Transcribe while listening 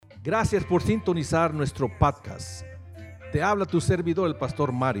Gracias por sintonizar nuestro podcast. Te habla tu servidor, el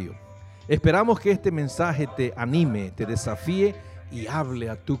Pastor Mario. Esperamos que este mensaje te anime, te desafíe y hable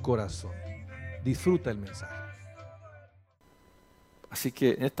a tu corazón. Disfruta el mensaje. Así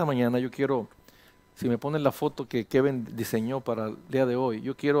que esta mañana yo quiero, si me ponen la foto que Kevin diseñó para el día de hoy,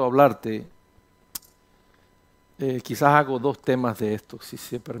 yo quiero hablarte, quizás hago 2 temas de esto, si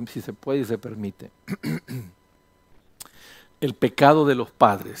se puede y se permite. El pecado de los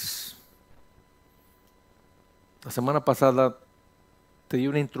padres. La semana pasada te di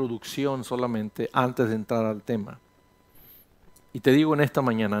una introducción solamente antes de entrar al tema. Y te digo en esta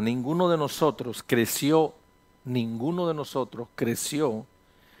mañana, ninguno de nosotros creció en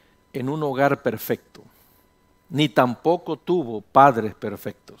un hogar perfecto, ni tampoco tuvo padres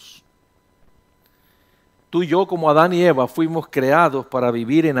perfectos. Tú y yo, como Adán y Eva, fuimos creados para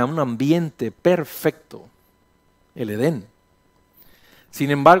vivir en un ambiente perfecto, el Edén. Sin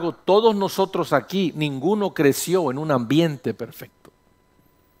embargo, todos nosotros aquí, ninguno creció en un ambiente perfecto,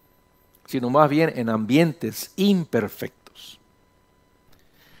 sino más bien en ambientes imperfectos.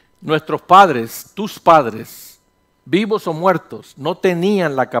 Nuestros padres, tus padres, vivos o muertos, no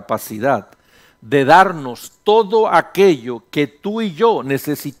tenían la capacidad de darnos todo aquello que tú y yo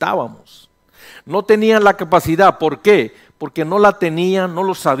necesitábamos. No tenían la capacidad. ¿Por qué? Porque no la tenían, no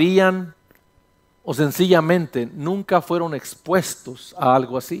lo sabían, o sencillamente nunca fueron expuestos a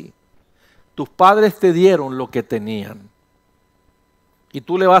algo así. Tus padres te dieron lo que tenían y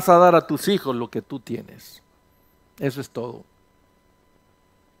tú le vas a dar a tus hijos lo que tú tienes. Eso es todo.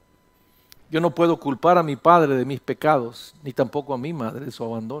 Yo no puedo culpar a mi padre de mis pecados, ni tampoco a mi madre de su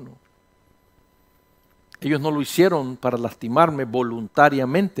abandono. Ellos no lo hicieron para lastimarme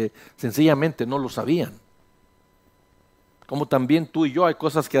voluntariamente, sencillamente no lo sabían. Como también tú y yo hay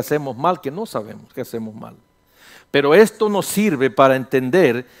cosas que hacemos mal que no sabemos que hacemos mal. Pero esto nos sirve para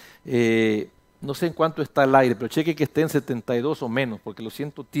entender, no sé en cuánto está el aire, pero cheque que esté en 72 o menos, porque lo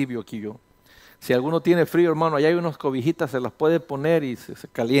siento tibio aquí yo. Si alguno tiene frío, hermano, allá hay unas cobijitas, se las puede poner y se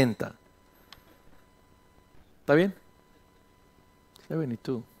calienta. ¿Está bien?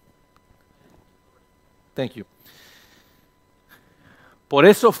 72. Thank you. Por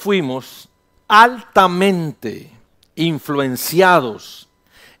eso fuimos altamente influenciados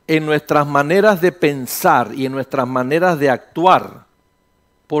en nuestras maneras de pensar y en nuestras maneras de actuar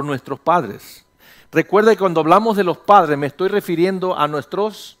por nuestros padres. Recuerda que cuando hablamos de los padres me estoy refiriendo a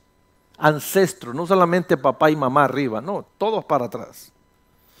nuestros ancestros, no solamente papá y mamá arriba, no, todos para atrás.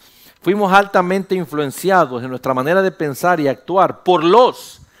 Fuimos altamente influenciados en nuestra manera de pensar y actuar por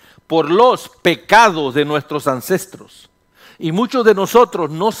los pecados de nuestros ancestros. Y muchos de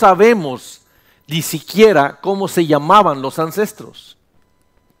nosotros no sabemos ni siquiera cómo se llamaban los ancestros.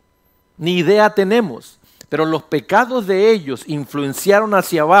 Ni idea tenemos. Pero los pecados de ellos influenciaron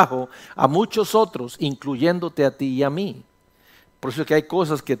hacia abajo a muchos otros, incluyéndote a ti y a mí. Por eso es que hay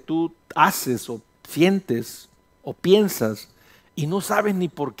cosas que tú haces o sientes o piensas y no sabes ni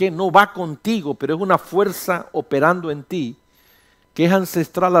por qué, no va contigo, pero es una fuerza operando en ti que es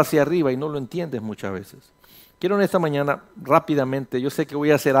ancestral hacia arriba y no lo entiendes muchas veces. Quiero en esta mañana, rápidamente, yo sé que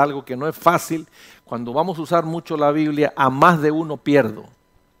voy a hacer algo que no es fácil. Cuando vamos a usar mucho la Biblia, a más de uno pierdo.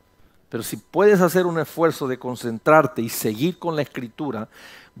 Pero si puedes hacer un esfuerzo de concentrarte y seguir con la Escritura,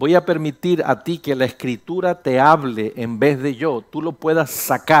 voy a permitir a ti que la Escritura te hable en vez de yo. Tú lo puedas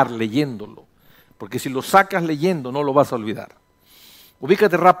sacar leyéndolo. Porque si lo sacas leyendo, no lo vas a olvidar.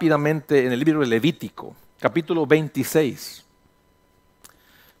 Ubícate rápidamente en el libro de Levítico, capítulo 26.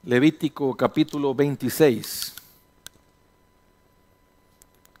 Levítico capítulo 26.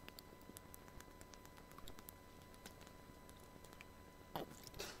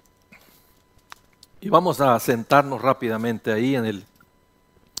 Y vamos a sentarnos rápidamente ahí en el,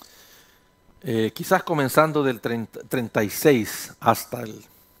 quizás comenzando del 36 hasta el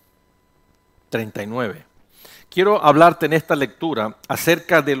 39. Quiero hablarte en esta lectura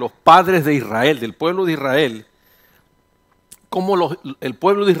acerca de los padres de Israel, del pueblo de Israel, cómo el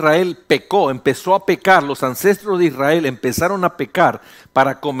pueblo de Israel empezó a pecar, los ancestros de Israel empezaron a pecar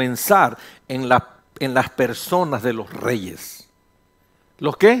para comenzar en las personas de los reyes.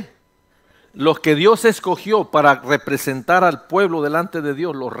 ¿Los qué? Los que Dios escogió para representar al pueblo delante de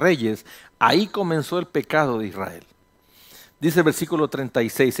Dios, los reyes. Ahí comenzó el pecado de Israel. Dice el versículo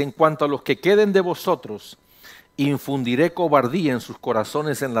 36, en cuanto a los que queden de vosotros, infundiré cobardía en sus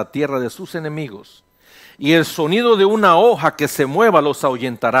corazones en la tierra de sus enemigos. Y el sonido de una hoja que se mueva los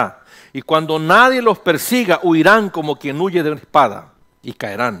ahuyentará. Y cuando nadie los persiga, huirán como quien huye de una espada y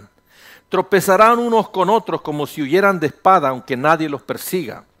caerán. Tropezarán unos con otros como si huyeran de espada, aunque nadie los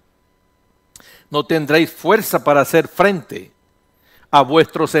persiga. No tendréis fuerza para hacer frente a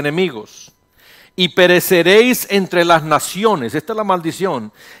vuestros enemigos, y pereceréis entre las naciones, esta es la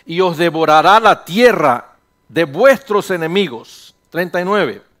maldición, y os devorará la tierra de vuestros enemigos.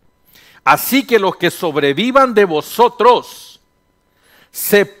 39. Así que los que sobrevivan de vosotros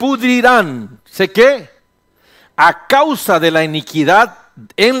se pudrirán, ¿sé qué? A causa de la iniquidad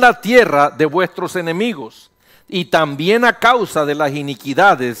en la tierra de vuestros enemigos, y también a causa de las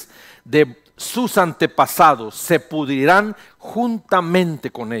iniquidades de sus antepasados, se pudrirán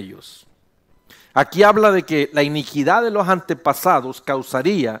juntamente con ellos. Aquí habla de que la iniquidad de los antepasados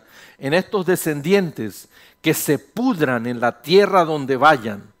causaría en estos descendientes que se pudran en la tierra donde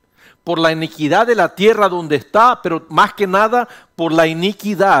vayan, por la iniquidad de la tierra donde está, pero más que nada por la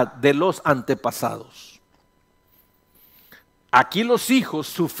iniquidad de los antepasados. Aquí los hijos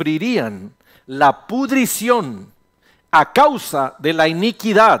sufrirían la pudrición a causa de la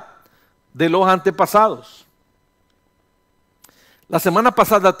iniquidad de los antepasados. La semana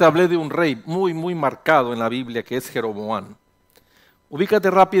pasada te hablé de un rey muy marcado en la Biblia, que es Jeroboam.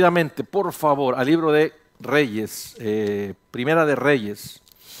 Ubícate rápidamente, por favor, al libro de Reyes, Primera de Reyes.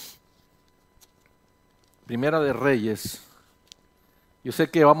 Primera de Reyes. Yo sé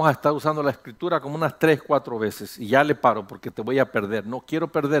que vamos a estar usando la escritura como unas 3-4 veces y ya le paro porque te voy a perder. No quiero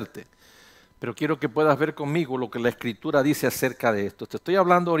perderte, pero quiero que puedas ver conmigo lo que la escritura dice acerca de esto. Te estoy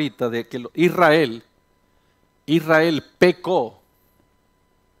hablando ahorita de que Israel pecó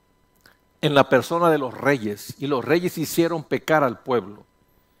en la persona de los reyes, y los reyes hicieron pecar al pueblo.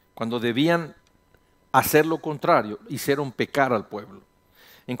 Cuando debían hacer lo contrario, hicieron pecar al pueblo.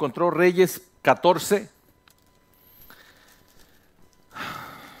 Encontró Reyes 14.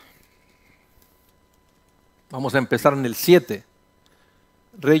 Vamos a empezar en el 7.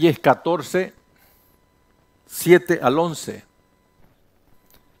 Reyes 14, 7 al 11.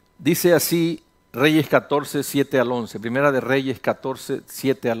 Dice así Reyes 14, 7 al 11. Primera de Reyes 14,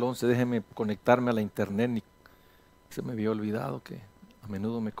 7 al 11. Déjeme conectarme a la internet. Se me había olvidado que a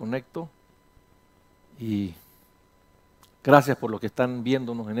menudo me conecto. Y gracias por los que están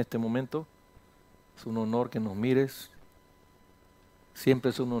viéndonos en este momento. Es un honor que nos mires.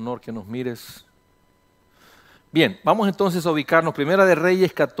 Siempre es un honor que nos mires. Bien, vamos entonces a ubicarnos. Primera de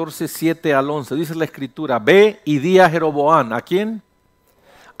Reyes 14, 7 al 11. Dice la escritura: ve y di a Jeroboam. ¿A quién?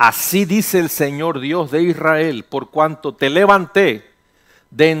 Así dice el Señor Dios de Israel, por cuanto te levanté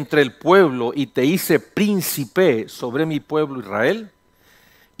de entre el pueblo y te hice príncipe sobre mi pueblo Israel,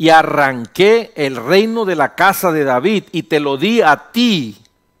 y arranqué el reino de la casa de David y te lo di a ti.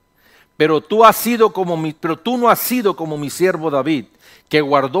 Pero tú no has sido como mi siervo David, que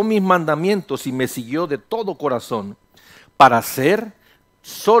guardó mis mandamientos y me siguió de todo corazón, para hacer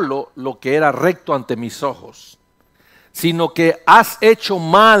solo lo que era recto ante mis ojos, sino que has hecho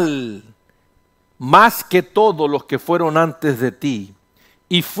mal más que todos los que fueron antes de ti,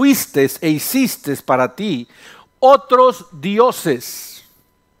 y fuiste e hiciste para ti otros dioses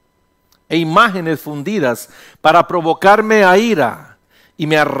e imágenes fundidas para provocarme a ira, y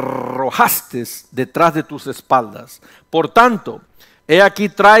me arrojaste detrás de tus espaldas. Por tanto, he aquí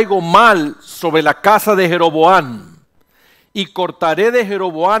traigo mal sobre la casa de Jeroboam, y cortaré de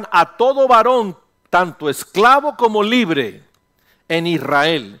Jeroboam a todo varón, tanto esclavo como libre, en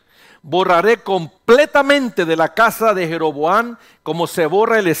Israel. Borraré completamente de la casa de Jeroboam como se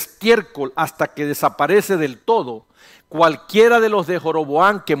borra el estiércol hasta que desaparece del todo. Cualquiera de los de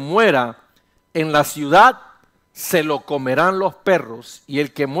Jeroboam que muera en la ciudad, se lo comerán los perros, y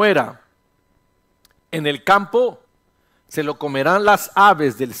el que muera en el campo, se lo comerán las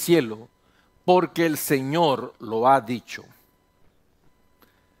aves del cielo, porque el Señor lo ha dicho.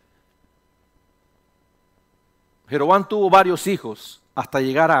 Jeroboam tuvo varios hijos hasta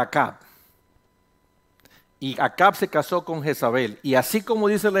llegar a Acab. Y Acab se casó con Jezabel. Y así como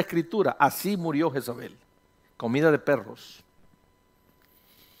dice la escritura, así murió Jezabel. Comida de perros.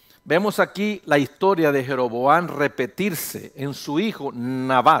 Vemos aquí la historia de Jeroboam repetirse en su hijo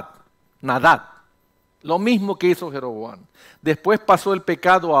Nadab. Lo mismo que hizo Jeroboam. Después pasó el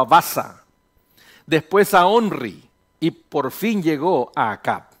pecado a Basa. Después a Onri. Y por fin llegó a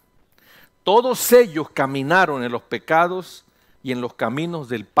Acab. Todos ellos caminaron en los pecados y en los caminos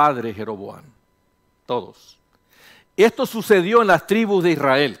del padre Jeroboam. Todos. Esto sucedió en las tribus de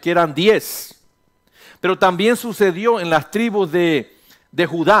Israel, que eran 10. Pero también sucedió en las tribus de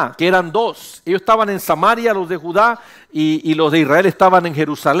Judá, que eran 2. Ellos estaban en Samaria, los de Judá, y los de Israel estaban en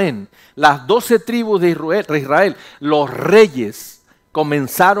Jerusalén. Las 12 tribus de Israel, los reyes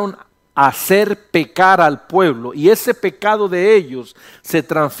comenzaron a hacer pecar al pueblo, y ese pecado de ellos se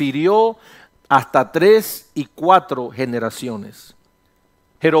transfirió hasta 3 y 4 generaciones.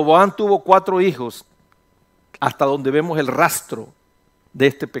 Jeroboam tuvo 4 hijos, hasta donde vemos el rastro de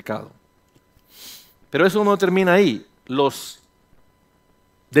este pecado. Pero eso no termina ahí. Los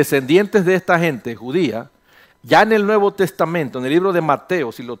descendientes de esta gente judía, ya en el Nuevo Testamento, en el libro de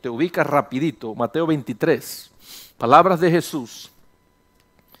Mateo, si lo te ubicas rapidito, Mateo 23, palabras de Jesús.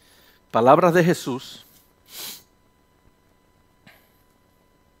 Palabras de Jesús.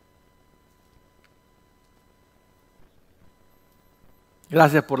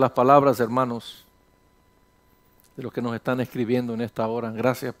 Gracias por las palabras, hermanos, de los que nos están escribiendo en esta hora.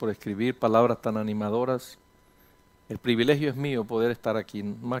 Gracias por escribir palabras tan animadoras. El privilegio es mío poder estar aquí,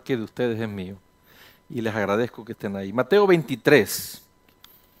 más que de ustedes es mío. Y les agradezco que estén ahí. Mateo 23.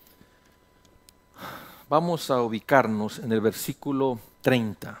 Vamos a ubicarnos en el versículo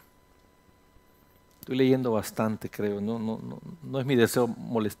 30. Estoy leyendo bastante, creo. No es mi deseo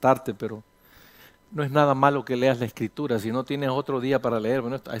molestarte, pero no es nada malo que leas la Escritura. Si no tienes otro día para leer,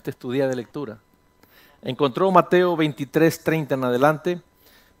 bueno, este es tu día de lectura. Encontró Mateo 23, 30 en adelante.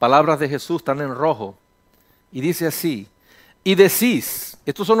 Palabras de Jesús están en rojo. Y dice así, y decís,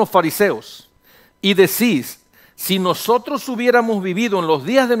 estos son los fariseos, y decís, si nosotros hubiéramos vivido en los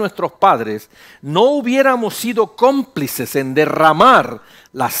días de nuestros padres, no hubiéramos sido cómplices en derramar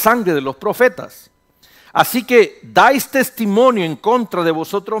la sangre de los profetas. Así que dais testimonio en contra de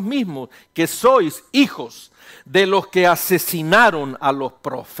vosotros mismos, que sois hijos de los que asesinaron a los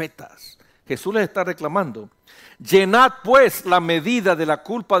profetas. Jesús les está reclamando. Llenad pues la medida de la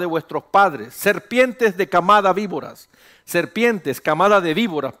culpa de vuestros padres, serpientes de camada víboras, camada de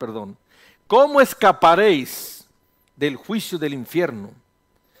víboras, perdón. ¿Cómo escaparéis del juicio del infierno?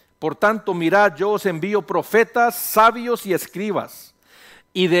 Por tanto, mirad, yo os envío profetas, sabios y escribas,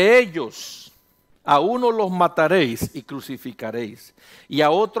 y de ellos a uno los mataréis y crucificaréis, y a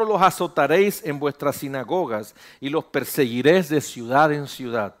otro los azotaréis en vuestras sinagogas, y los perseguiréis de ciudad en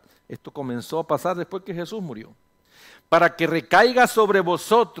ciudad. Esto comenzó a pasar después que Jesús murió. Para que recaiga sobre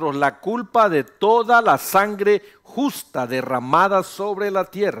vosotros la culpa de toda la sangre justa derramada sobre la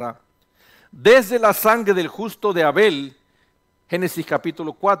tierra, desde la sangre del justo de Abel, Génesis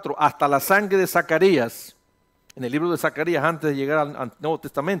capítulo 4, hasta la sangre de Zacarías, en el libro de Zacarías, antes de llegar al Nuevo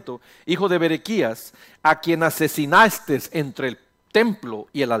Testamento, hijo de Berequías, a quien asesinaste entre el templo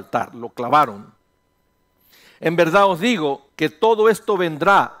y el altar, lo clavaron. En verdad os digo que todo esto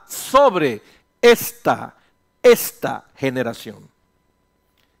vendrá sobre esta generación.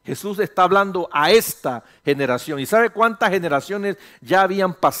 Jesús está hablando a esta generación. ¿Y sabe cuántas generaciones ya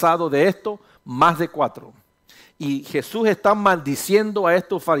habían pasado de esto? Más de 4. Y Jesús está maldiciendo a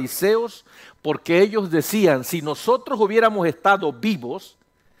estos fariseos porque ellos decían, si nosotros hubiéramos estado vivos,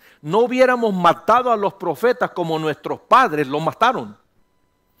 no hubiéramos matado a los profetas como nuestros padres los mataron.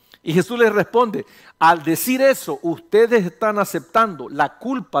 Y Jesús les responde, al decir eso, ustedes están aceptando la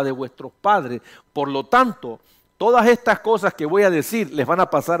culpa de vuestros padres. Por lo tanto, todas estas cosas que voy a decir les van a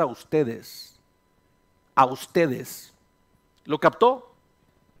pasar a ustedes. A ustedes. ¿Lo captó?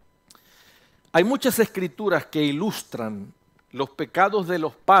 Hay muchas escrituras que ilustran los pecados de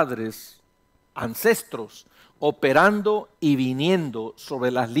los padres, ancestros, operando y viniendo sobre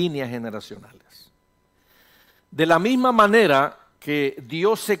las líneas generacionales. De la misma manera que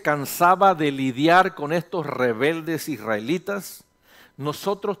Dios se cansaba de lidiar con estos rebeldes israelitas,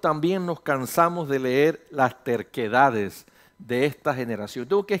 nosotros también nos cansamos de leer las terquedades de esta generación.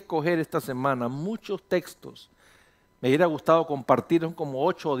 Tengo que escoger esta semana muchos textos. Me hubiera gustado compartir como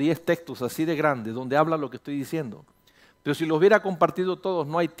 8 o 10 textos así de grandes donde habla lo que estoy diciendo. Pero si los hubiera compartido todos,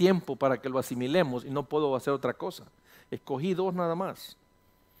 no hay tiempo para que lo asimilemos y no puedo hacer otra cosa. Escogí 2 nada más.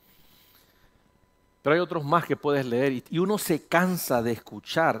 Pero hay otros más que puedes leer y uno se cansa de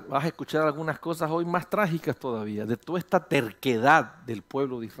escuchar. Vas a escuchar algunas cosas hoy más trágicas todavía, de toda esta terquedad del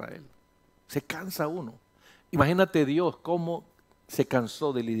pueblo de Israel. Se cansa uno. Imagínate Dios cómo se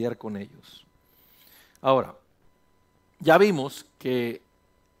cansó de lidiar con ellos. Ahora, ya vimos que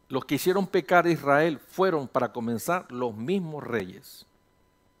los que hicieron pecar a Israel fueron, para comenzar, los mismos reyes.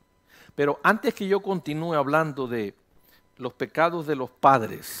 Pero antes que yo continúe hablando de los pecados de los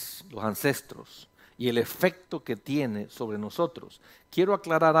padres, los ancestros, y el efecto que tiene sobre nosotros, quiero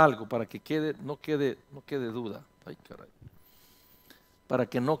aclarar algo para que no quede duda. Ay, caray. Para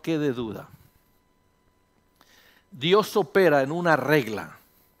que no quede duda. Dios opera en una regla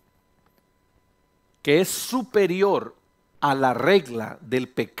que es superior a la regla del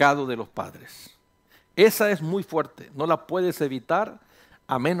pecado de los padres. Esa es muy fuerte, no la puedes evitar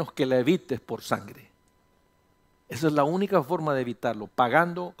a menos que la evites por sangre. Esa es la única forma de evitarlo,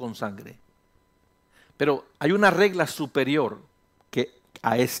 pagando con sangre. Pero hay una regla superior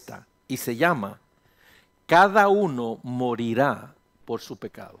a esta y se llama: cada uno morirá por su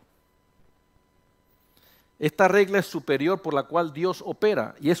pecado. Esta regla es superior por la cual Dios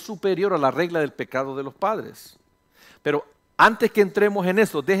opera y es superior a la regla del pecado de los padres. Pero antes que entremos en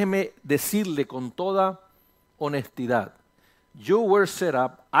eso, déjeme decirle con toda honestidad. You were set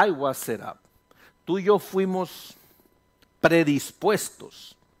up, I was set up. Tú y yo fuimos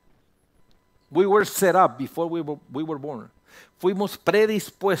predispuestos. We were set up before we were born. Fuimos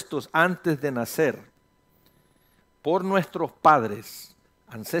predispuestos antes de nacer por nuestros padres,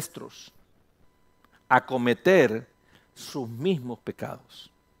 ancestros, a cometer sus mismos pecados.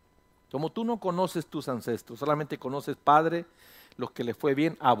 Como tú no conoces tus ancestros, solamente conoces padres, los que les fue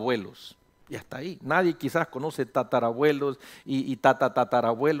bien, abuelos. Y hasta ahí. Nadie quizás conoce tatarabuelos y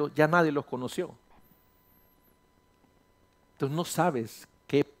tatarabuelos, ya nadie los conoció. Entonces no sabes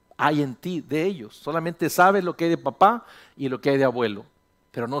qué hay en ti de ellos. Solamente sabes lo que hay de papá y lo que hay de abuelo.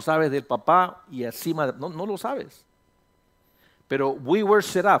 Pero no sabes del papá y encima, no lo sabes. Pero we were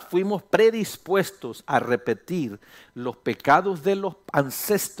set up, fuimos predispuestos a repetir los pecados de los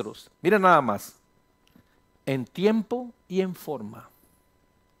ancestros. Mira nada más, en tiempo y en forma.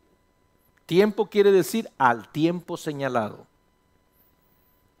 Tiempo quiere decir al tiempo señalado.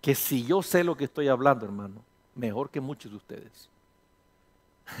 Que si yo sé lo que estoy hablando, hermano, mejor que muchos de ustedes.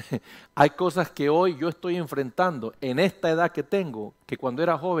 Hay cosas que hoy yo estoy enfrentando en esta edad que tengo, que cuando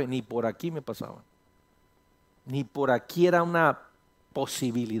era joven ni por aquí me pasaban. Ni por aquí era una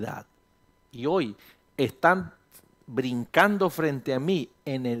posibilidad. Y hoy están brincando frente a mí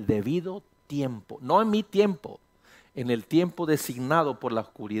en el debido tiempo. No en mi tiempo, en el tiempo designado por la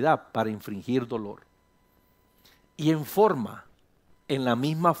oscuridad para infringir dolor. Y en forma, en la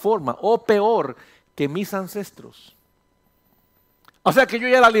misma forma, o peor que mis ancestros. O sea que yo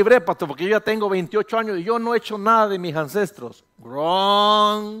ya la libré, pastor, porque yo ya tengo 28 años y yo no he hecho nada de mis ancestros.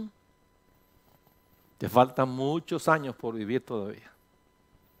 Wrong. Te faltan muchos años por vivir todavía.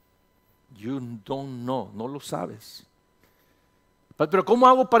 You don't know, no lo sabes. Pero ¿cómo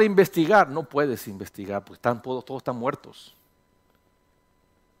hago para investigar? No puedes investigar, porque todos están muertos.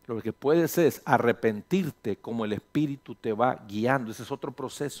 Lo que puedes es arrepentirte como el Espíritu te va guiando. Ese es otro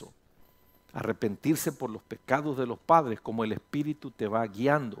proceso. Arrepentirse por los pecados de los padres como el Espíritu te va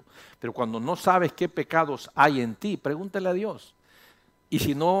guiando. Pero cuando no sabes qué pecados hay en ti, pregúntale a Dios. Y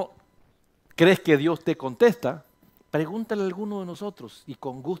si no crees que Dios te contesta, pregúntale a alguno de nosotros y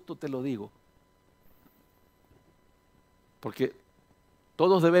con gusto te lo digo. Porque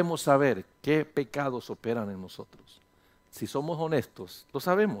todos debemos saber qué pecados operan en nosotros. Si somos honestos, lo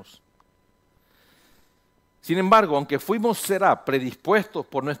sabemos. Sin embargo, aunque será predispuestos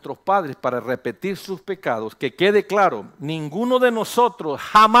por nuestros padres para repetir sus pecados, que quede claro, ninguno de nosotros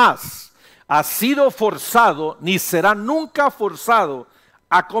jamás ha sido forzado ni será nunca forzado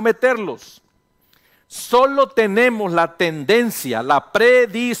a cometerlos. Solo tenemos la tendencia, la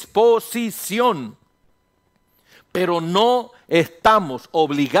predisposición, pero no estamos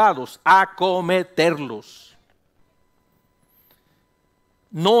obligados a cometerlos.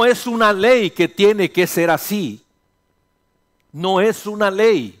 No es una ley que tiene que ser así. No es una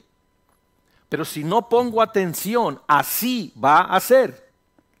ley. Pero si no pongo atención, así va a ser.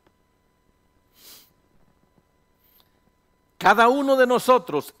 Cada uno de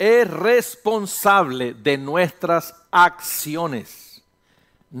nosotros es responsable de nuestras acciones.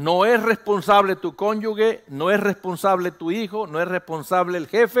 No es responsable tu cónyuge, no es responsable tu hijo, no es responsable el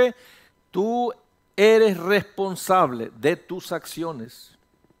jefe. Tú eres responsable de tus acciones.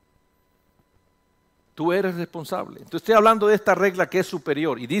 Tú eres responsable. Entonces estoy hablando de esta regla que es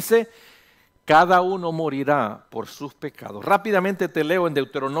superior y dice, cada uno morirá por sus pecados. Rápidamente te leo en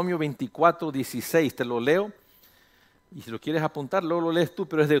Deuteronomio 24, 16, te lo leo. Y si lo quieres apuntar, luego lo lees tú,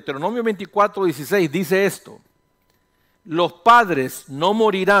 pero es Deuteronomio 24, 16, dice esto. Los padres no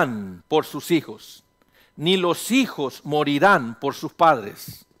morirán por sus hijos, ni los hijos morirán por sus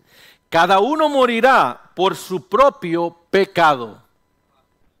padres. Cada uno morirá por su propio pecado.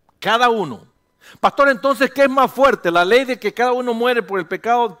 Cada uno. Pastor, entonces, ¿qué es más fuerte? ¿La ley de que cada uno muere por el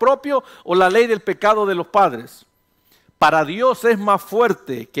pecado propio o la ley del pecado de los padres? Para Dios es más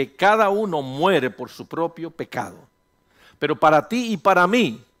fuerte que cada uno muere por su propio pecado. Pero para ti y para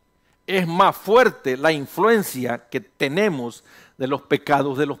mí es más fuerte la influencia que tenemos de los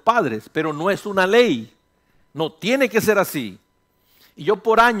pecados de los padres. Pero no es una ley. No tiene que ser así. Y yo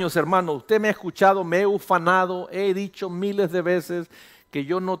por años, hermano, usted me ha escuchado, me he ufanado, he dicho miles de veces que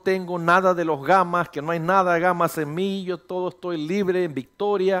yo no tengo nada de los Gamas, que no hay nada de Gamas en mí, yo todo estoy libre, en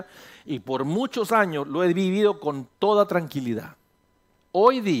victoria, y por muchos años lo he vivido con toda tranquilidad.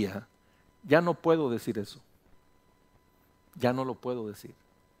 Hoy día ya no puedo decir eso, ya no lo puedo decir,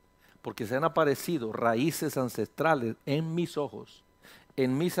 porque se han aparecido raíces ancestrales en mis ojos,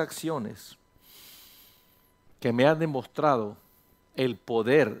 en mis acciones, que me ha demostrado el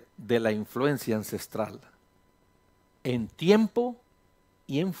poder de la influencia ancestral en tiempo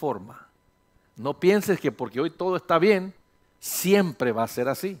y en forma. No pienses que porque hoy todo está bien, siempre va a ser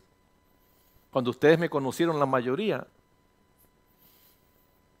así. Cuando ustedes me conocieron, la mayoría,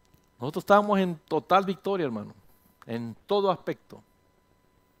 nosotros estábamos en total victoria, hermano, en todo aspecto.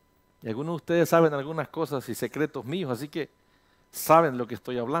 Y algunos de ustedes saben algunas cosas y secretos míos, así que saben lo que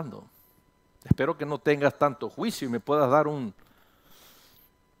estoy hablando. Espero que no tengas tanto juicio y me puedas dar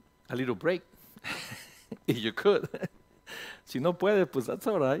a little break. If you could. Si no puedes, pues that's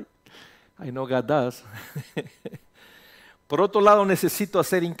all right. I know God does. Por otro lado, necesito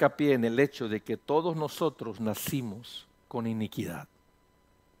hacer hincapié en el hecho de que todos nosotros nacimos con iniquidad.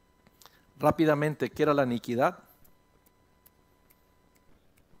 Rápidamente, ¿qué era la iniquidad?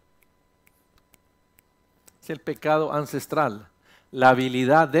 Es el pecado ancestral, la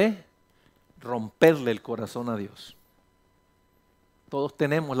habilidad de romperle el corazón a Dios. Todos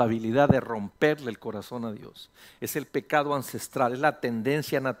tenemos la habilidad de romperle el corazón a Dios. Es el pecado ancestral, es la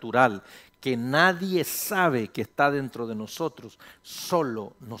tendencia natural que nadie sabe que está dentro de nosotros,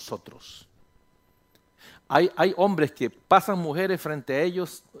 solo nosotros. Hay hombres que pasan mujeres frente a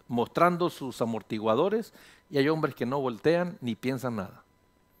ellos mostrando sus amortiguadores y hay hombres que no voltean ni piensan nada.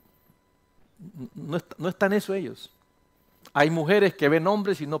 No están eso ellos. Hay mujeres que ven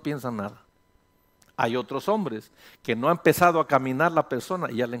hombres y no piensan nada. Hay otros hombres que no ha empezado a caminar la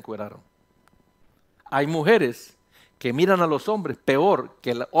persona y ya le encueraron. Hay mujeres que miran a los hombres peor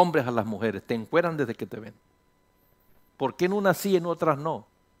que los hombres a las mujeres. Te encueran desde que te ven. ¿Por qué en unas sí y en otras no?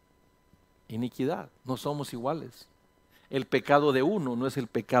 Iniquidad, no somos iguales. El pecado de uno no es el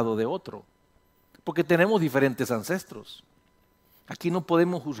pecado de otro, porque tenemos diferentes ancestros. Aquí no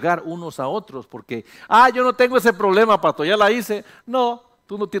podemos juzgar unos a otros porque, yo no tengo ese problema, pastor, ya la hice. No,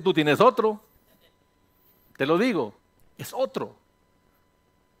 tú tienes otro. Te lo digo, es otro.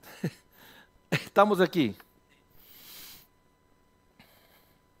 Estamos aquí.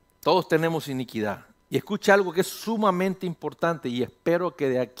 Todos tenemos iniquidad. Y escucha algo que es sumamente importante y espero que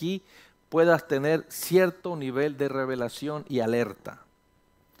de aquí puedas tener cierto nivel de revelación y alerta.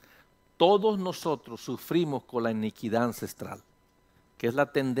 Todos nosotros sufrimos con la iniquidad ancestral, que es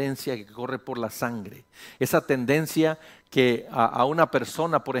la tendencia que corre por la sangre. Esa tendencia que a una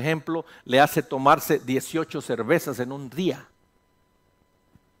persona, por ejemplo, le hace tomarse 18 cervezas en un día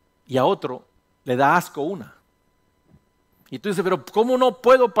y a otro le da asco una. Y tú dices, pero ¿cómo no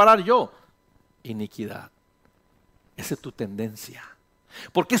puedo parar yo? Iniquidad. Esa es tu tendencia.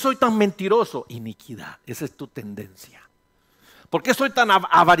 ¿Por qué soy tan mentiroso? Iniquidad. Esa es tu tendencia. ¿Por qué soy tan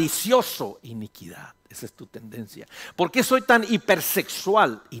avaricioso? Iniquidad. Esa es tu tendencia. ¿Por qué soy tan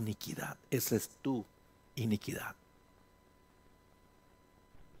hipersexual? Iniquidad. Esa es tu iniquidad.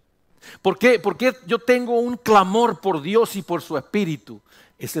 ¿Por qué yo tengo un clamor por Dios y por su Espíritu?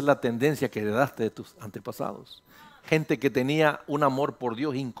 Esa es la tendencia que heredaste de tus antepasados. Gente que tenía un amor por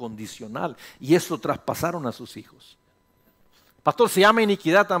Dios incondicional y eso traspasaron a sus hijos. Pastor, se llama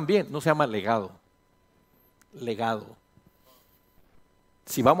iniquidad también, no se llama legado. Legado.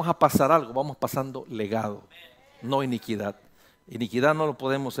 Si vamos a pasar algo, vamos pasando legado, no iniquidad. Iniquidad no lo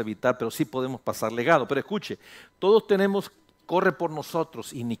podemos evitar, pero sí podemos pasar legado. Pero escuche, todos corre por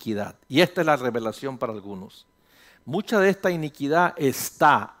nosotros iniquidad. Y esta es la revelación para algunos. Mucha de esta iniquidad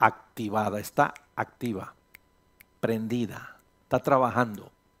está activada, está activa, prendida, está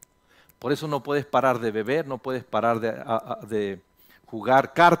trabajando. Por eso no puedes parar de beber, no puedes parar de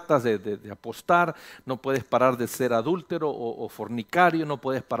jugar cartas, de apostar, no puedes parar de ser adúltero o fornicario, no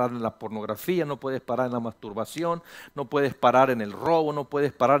puedes parar en la pornografía, no puedes parar en la masturbación, no puedes parar en el robo, no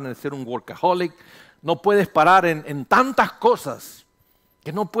puedes parar en ser un workaholic, no puedes parar en tantas cosas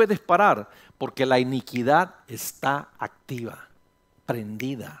que no puedes parar porque la iniquidad está activa,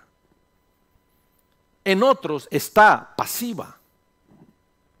 prendida. En otros está pasiva.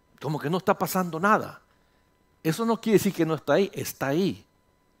 Como que no está pasando nada. Eso no quiere decir que no está ahí,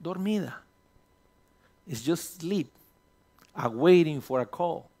 dormida. It's just sleep, awaiting for a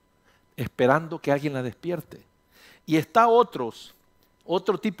call, esperando que alguien la despierte. Y está otro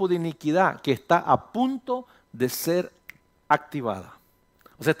tipo de iniquidad que está a punto de ser activada.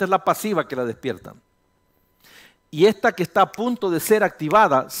 O sea, esta es la pasiva que la despiertan. Y esta que está a punto de ser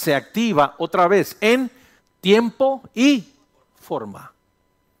activada, se activa otra vez en tiempo y forma.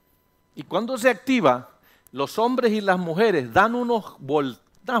 Y cuando se activa, los hombres y las mujeres dan unas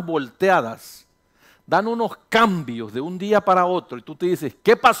volteadas, dan unos cambios de un día para otro. Y tú te dices,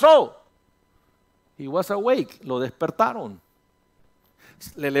 ¿qué pasó? He was awake, lo despertaron.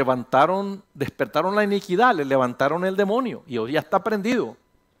 Le levantaron, despertaron la iniquidad, le levantaron el demonio y hoy ya está prendido.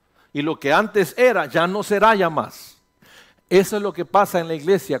 y lo que antes era ya no será ya más. Eso es lo que pasa en la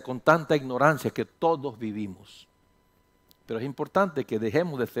iglesia con tanta ignorancia que todos vivimos. Pero es importante que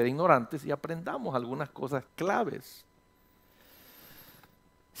dejemos de ser ignorantes y aprendamos algunas cosas claves.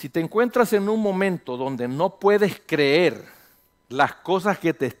 Si te encuentras en un momento donde no puedes creer las cosas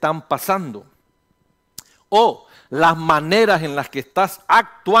que te están pasando o las maneras en las que estás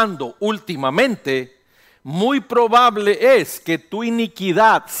actuando últimamente, muy probable es que tu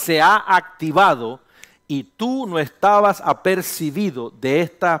iniquidad se ha activado y tú no estabas apercibido de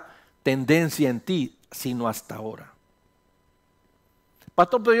esta tendencia en ti, sino hasta ahora.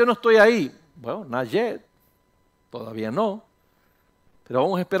 Pastor, pero yo no estoy ahí. Bueno, not yet. Todavía no. Pero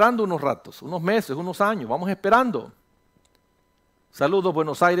vamos esperando unos ratos, unos meses, unos años. Vamos esperando. Saludos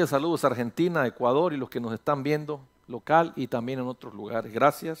Buenos Aires, saludos Argentina, Ecuador y los que nos están viendo local y también en otros lugares.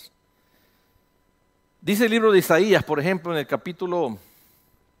 Gracias. Dice el libro de Isaías, por ejemplo, en el capítulo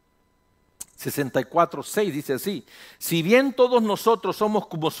 64:6, dice así: si bien todos nosotros somos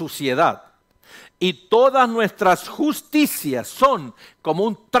como suciedad y todas nuestras justicias son como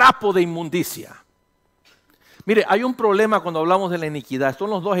un trapo de inmundicia. Mire, hay un problema cuando hablamos de la iniquidad. Son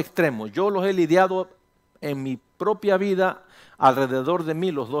los dos extremos. Yo los he lidiado en mi propia vida, alrededor de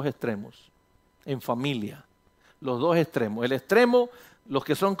mí, los dos extremos. En familia, los dos extremos. El extremo, los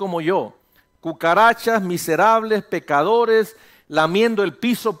que son como yo, cucarachas, miserables, pecadores, lamiendo el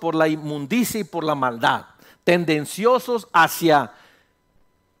piso por la inmundicia y por la maldad. Tendenciosos hacia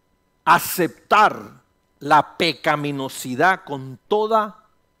aceptar la pecaminosidad con toda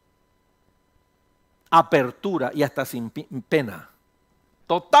apertura y hasta sin pena.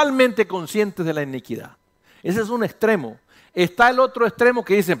 Totalmente conscientes de la iniquidad. Ese es un extremo. Está el otro extremo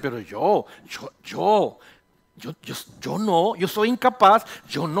que dicen, pero yo no, yo soy incapaz,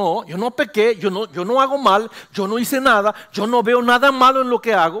 yo no pequé, yo no hago mal, yo no hice nada, yo no veo nada malo en lo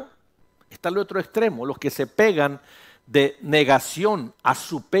que hago. Está el otro extremo, los que se pegan de negación a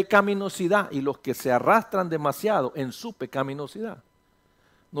su pecaminosidad y los que se arrastran demasiado en su pecaminosidad.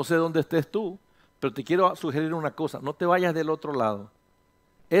 No sé dónde estés tú, pero te quiero sugerir una cosa, no te vayas del otro lado.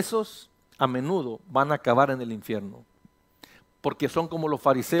 Esos a menudo van a acabar en el infierno, porque son como los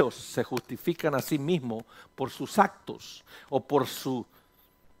fariseos, se justifican a sí mismos por sus actos o por su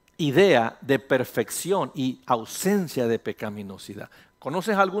idea de perfección y ausencia de pecaminosidad.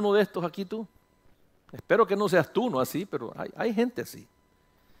 ¿Conoces a alguno de estos aquí tú? Espero que no seas tú, no así, pero hay gente así.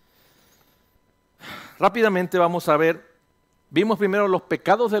 Rápidamente vamos a ver, vimos primero los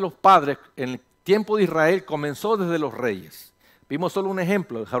pecados de los padres en el tiempo de Israel, comenzó desde los reyes. Vimos solo un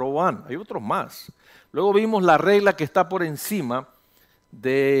ejemplo, el Jeroboam, hay otros más. Luego vimos la regla que está por encima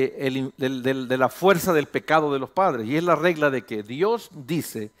de la fuerza del pecado de los padres. Y es la regla de que Dios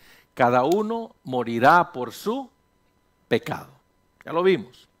dice, cada uno morirá por su pecado. Ya lo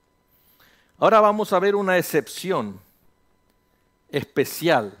vimos. Ahora vamos a ver una excepción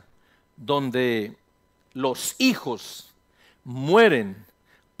especial donde los hijos mueren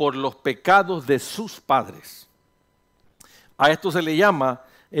por los pecados de sus padres. A esto se le llama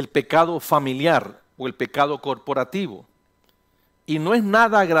el pecado familiar o el pecado corporativo. Y no es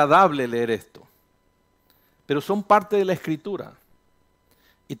nada agradable leer esto, pero son parte de la Escritura.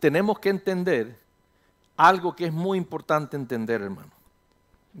 Y tenemos que entender algo que es muy importante entender, hermano.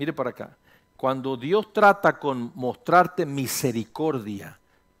 Mire para acá. Cuando Dios trata con mostrarte misericordia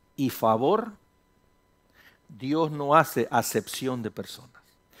y favor, Dios no hace acepción de personas.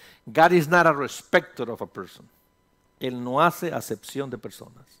 God is not a respecter of a person. Él no hace acepción de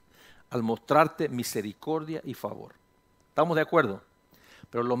personas al mostrarte misericordia y favor. ¿Estamos de acuerdo?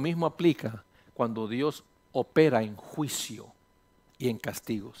 Pero lo mismo aplica cuando Dios opera en juicio y en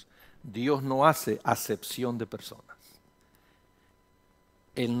castigos. Dios no hace acepción de personas.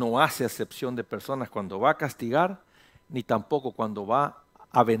 Él no hace acepción de personas cuando va a castigar, ni tampoco cuando va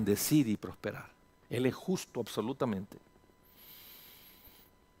a bendecir y prosperar. Él es justo absolutamente.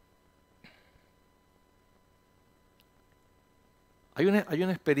 Hay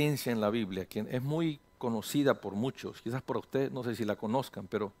una experiencia en la Biblia que es muy conocida por muchos, quizás por usted, no sé si la conozcan,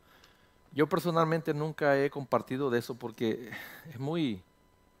 pero yo personalmente nunca he compartido de eso porque es muy...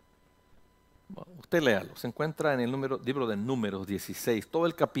 Usted léalo, se encuentra en el libro de Números 16, todo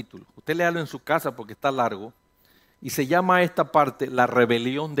el capítulo. Usted léalo en su casa porque está largo y se llama esta parte la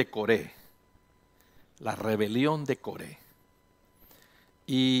rebelión de Coré. La rebelión de Coré.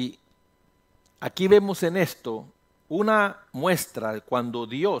 Y aquí vemos en esto una muestra cuando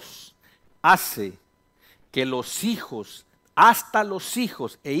Dios hace que los hijos, hasta los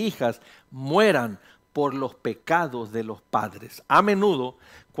hijos e hijas, mueran por los pecados de los padres. A menudo,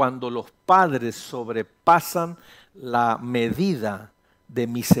 cuando los padres sobrepasan la medida de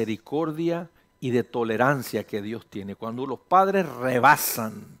misericordia y de tolerancia que Dios tiene. Cuando los padres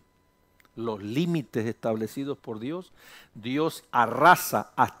rebasan los límites establecidos por Dios, Dios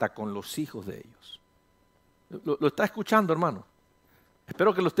arrasa hasta con los hijos de ellos. ¿Lo está escuchando, hermano?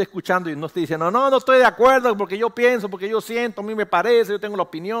 Espero que lo esté escuchando y no esté diciendo, no estoy de acuerdo porque yo pienso, porque yo siento, a mí me parece, yo tengo la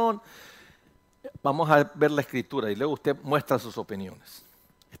opinión. Vamos a ver la escritura y luego usted muestra sus opiniones.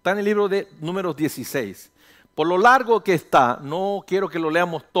 Está en el libro de Números 16. Por lo largo que está, no quiero que lo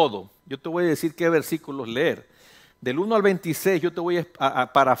leamos todo. Yo te voy a decir qué versículos leer. Del 1 al 26 yo te voy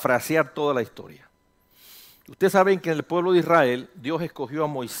a parafrasear toda la historia. Ustedes saben que en el pueblo de Israel Dios escogió a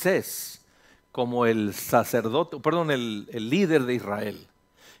Moisés como el sacerdote, el líder de Israel.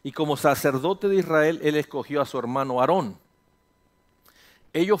 Y como sacerdote de Israel, él escogió a su hermano Aarón.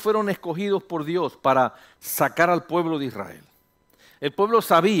 Ellos fueron escogidos por Dios para sacar al pueblo de Israel. El pueblo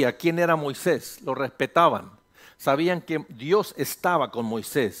sabía quién era Moisés, lo respetaban. Sabían que Dios estaba con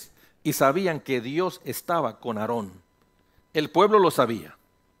Moisés y sabían que Dios estaba con Aarón. El pueblo lo sabía.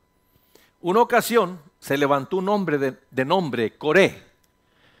 Una ocasión se levantó un hombre de nombre Coré.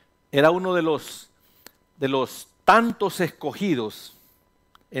 Era uno de los tantos escogidos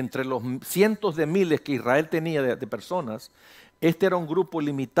entre los cientos de miles que Israel tenía de personas. Este era un grupo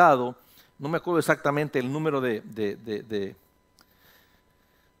limitado, no me acuerdo exactamente el número de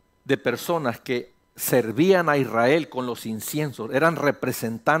personas que servían a Israel con los inciensos, eran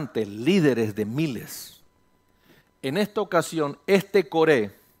representantes, líderes de miles. En esta ocasión, este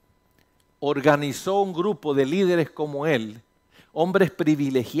Coré organizó un grupo de líderes como él, hombres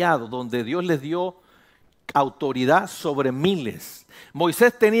privilegiados, donde Dios les dio autoridad sobre miles.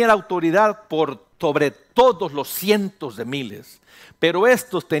 Moisés tenía la autoridad sobre todos los cientos de miles, pero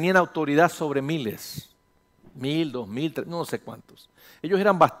estos tenían autoridad sobre miles, 1000, 2000, no sé cuántos. Ellos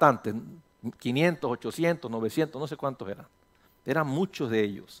eran bastantes, 500, 800, 900, no sé cuántos eran. Eran muchos de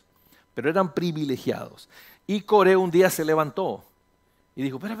ellos, pero eran privilegiados. Y Coré un día se levantó y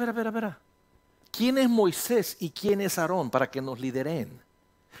dijo, espera. ¿Quién es Moisés y quién es Aarón para que nos lideren?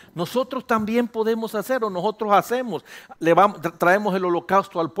 Nosotros también podemos hacerlo, nosotros hacemos, traemos el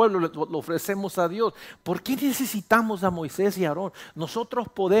holocausto al pueblo, lo ofrecemos a Dios. ¿Por qué necesitamos a Moisés y a Aarón? Nosotros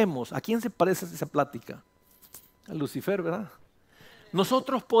podemos. ¿A quién se parece esa plática? A Lucifer, ¿verdad?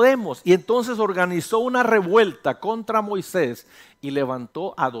 Nosotros podemos. Y entonces organizó una revuelta contra Moisés y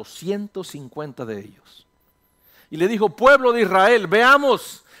levantó a 250 de ellos. Y le dijo, pueblo de Israel,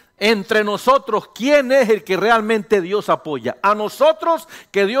 veamos entre nosotros quién es el que realmente Dios apoya. ¿A nosotros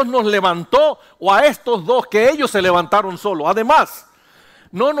que Dios nos levantó o a estos dos que ellos se levantaron solos? Además,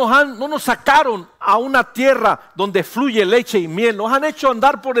 no nos sacaron a una tierra donde fluye leche y miel. Nos han hecho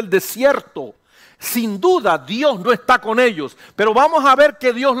andar por el desierto. Sin duda Dios no está con ellos, pero vamos a ver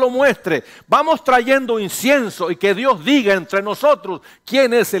que Dios lo muestre. Vamos trayendo incienso y que Dios diga entre nosotros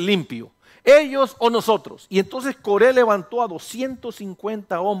quién es el limpio. Ellos o nosotros. Y entonces Coré levantó a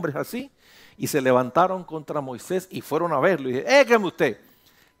 250 hombres así y se levantaron contra Moisés y fueron a verlo. Y dijeron, déjeme usted,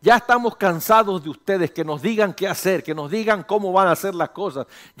 ya estamos cansados de ustedes que nos digan qué hacer, que nos digan cómo van a hacer las cosas.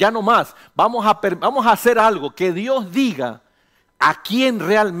 Ya no más, vamos a hacer algo, que Dios diga a quién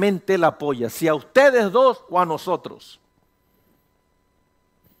realmente Él apoya, si a ustedes dos o a nosotros.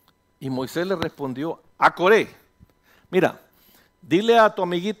 Y Moisés le respondió a Coré, mira, dile a tu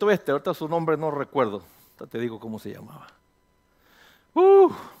amiguito ahorita su nombre no recuerdo, te digo cómo se llamaba.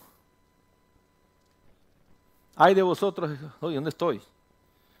 Ay de vosotros, oye, ¿dónde estoy?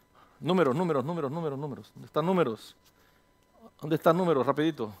 Números. ¿Dónde están números? ¿Dónde están números?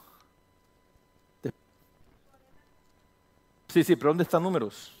 Rapidito. Sí, pero ¿dónde están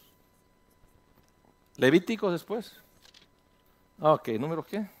números? Levíticos después. Ok, ¿números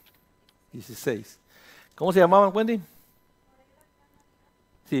qué? 16. ¿Cómo se llamaban, Wendy?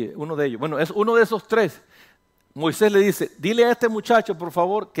 Sí, uno de ellos. Bueno, es uno de esos tres. Moisés le dice, dile a este muchacho, por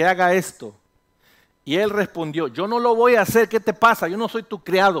favor, que haga esto. Y él respondió, yo no lo voy a hacer, ¿qué te pasa? Yo no soy tu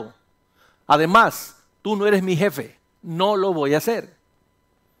criado. Además, tú no eres mi jefe. No lo voy a hacer.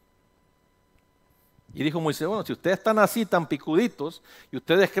 Y dijo Moisés, bueno, si ustedes están así, tan picuditos, y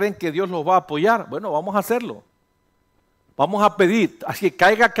ustedes creen que Dios los va a apoyar, bueno, vamos a hacerlo. Vamos a pedir, así que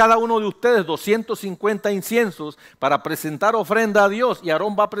caiga cada uno de ustedes 250 inciensos para presentar ofrenda a Dios, y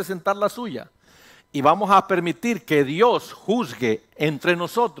Aarón va a presentar la suya. Y vamos a permitir que Dios juzgue entre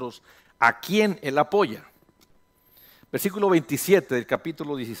nosotros a quien Él apoya. Versículo 27 del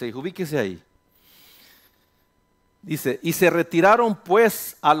capítulo 16, ubíquese ahí. Dice, y se retiraron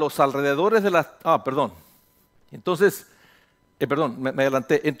pues a los alrededores de las... Entonces, me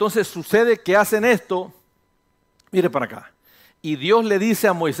adelanté. Entonces sucede que hacen esto, mire para acá. Y Dios le dice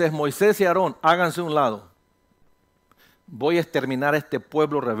a Moisés, Moisés y Aarón, háganse a un lado. voy a exterminar a este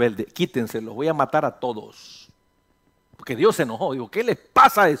pueblo rebelde, quítense, los voy a matar a todos. Porque Dios se enojó, digo, ¿qué les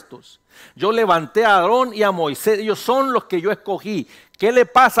pasa a estos? Yo levanté a Aarón y a Moisés, ellos son los que yo escogí. ¿Qué le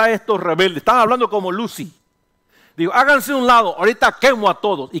pasa a estos rebeldes? Están hablando como Lucy. Digo, háganse un lado, ahorita quemo a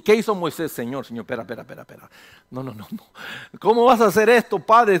todos. ¿Y qué hizo Moisés? Señor, espera. No. ¿Cómo vas a hacer esto,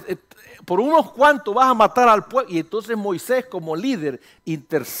 padre? Por unos cuantos vas a matar al pueblo. Y entonces Moisés, como líder,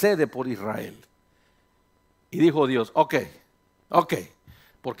 intercede por Israel. Y dijo Dios, ok,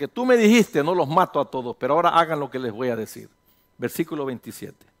 porque tú me dijiste, no los mato a todos, pero ahora hagan lo que les voy a decir. Versículo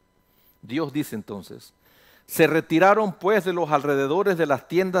 27. Dios dice entonces, se retiraron pues de los alrededores de las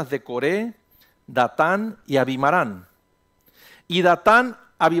tiendas de Coré, Datán y Abimarán. Y Datán,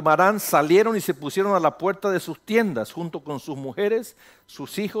 Abimarán salieron y se pusieron a la puerta de sus tiendas, junto con sus mujeres,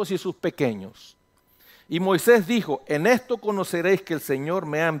 sus hijos y sus pequeños. Y Moisés dijo, en esto conoceréis que el Señor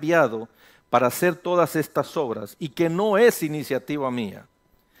me ha enviado para hacer todas estas obras, y que no es iniciativa mía.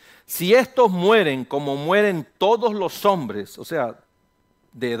 Si estos mueren como mueren todos los hombres, o sea,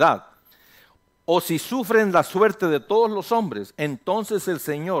 de edad, o si sufren la suerte de todos los hombres, entonces el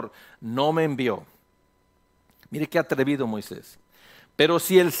Señor no me envió. Mire qué atrevido Moisés. Pero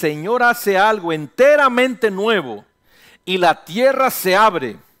si el Señor hace algo enteramente nuevo, y la tierra se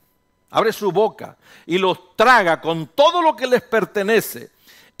abre su boca, y los traga con todo lo que les pertenece,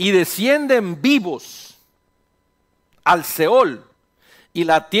 y descienden vivos al Seol, y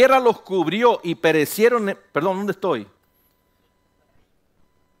la tierra los cubrió y perecieron. Perdón, ¿dónde estoy?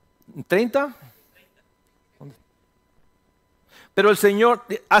 ¿30? Pero el Señor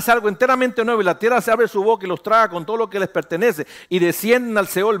hace algo enteramente nuevo y la tierra se abre su boca y los traga con todo lo que les pertenece y descienden al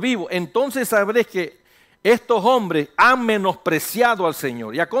Seol vivo. Entonces sabréis que estos hombres han menospreciado al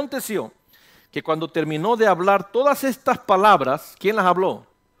Señor. Y aconteció que cuando terminó de hablar todas estas palabras, ¿quién las habló?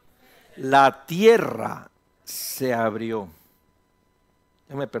 La tierra se abrió.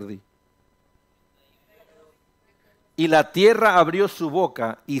 Ya me perdí. Y la tierra abrió su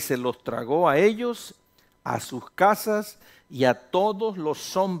boca y se los tragó a ellos, a sus casas y a todos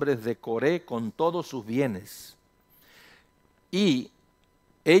los hombres de Coré con todos sus bienes. Y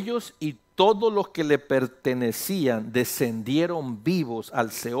ellos y todos los que le pertenecían descendieron vivos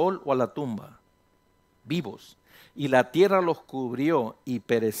al Seol o a la tumba. Vivos. Y la tierra los cubrió y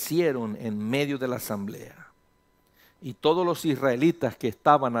perecieron en medio de la asamblea. Y todos los israelitas que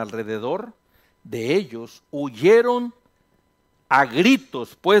estaban alrededor de ellos huyeron a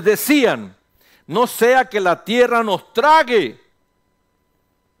gritos, pues decían, no sea que la tierra nos trague.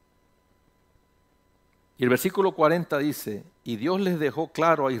 Y el versículo 40 dice, y Dios les dejó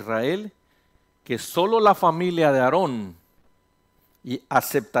claro a Israel que solo la familia de Aarón Dios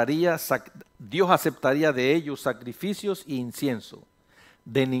aceptaría de ellos sacrificios e incienso.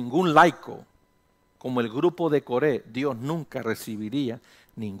 De ningún laico, como el grupo de Coré, Dios nunca recibiría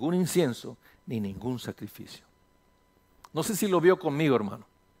ningún incienso ni ningún sacrificio. No sé si lo vio conmigo, hermano,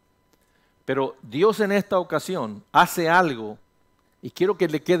 pero Dios en esta ocasión hace algo, y quiero que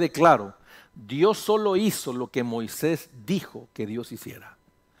le quede claro, Dios solo hizo lo que Moisés dijo que Dios hiciera.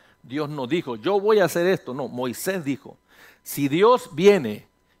 Dios no dijo, yo voy a hacer esto, no, Moisés dijo, si Dios viene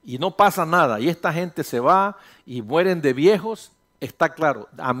y no pasa nada y esta gente se va y mueren de viejos, está claro,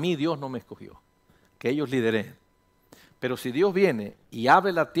 a mí Dios no me escogió, que ellos lideren. Pero si Dios viene y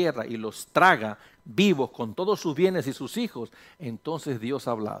abre la tierra y los traga vivos con todos sus bienes y sus hijos, entonces Dios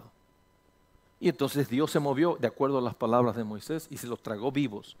ha hablado. Y entonces Dios se movió de acuerdo a las palabras de Moisés y se los tragó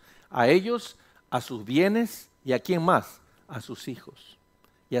vivos. A ellos, a sus bienes y a quién más, a sus hijos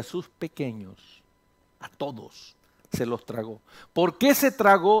y a sus pequeños, a todos se los tragó. ¿Por qué se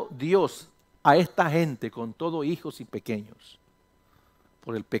tragó Dios a esta gente con todo hijos y pequeños?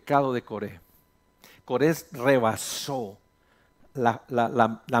 Por el pecado de Coré. Coré rebasó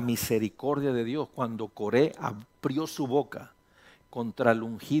la misericordia de Dios cuando Coré abrió su boca contra el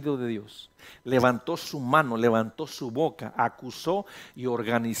ungido de Dios. Levantó su mano, levantó su boca, acusó y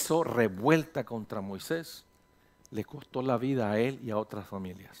organizó revuelta contra Moisés. Le costó la vida a él y a otras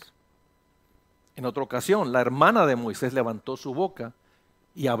familias. En otra ocasión, la hermana de Moisés levantó su boca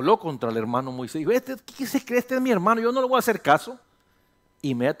y habló contra el hermano Moisés. Dijo, ¿qué se cree? Este es mi hermano, yo no le voy a hacer caso.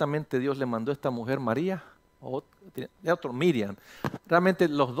 Inmediatamente Dios le mandó a esta mujer María, Miriam. Realmente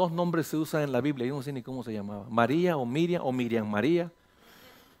los dos nombres se usan en la Biblia, yo no sé ni cómo se llamaba. María o Miriam María.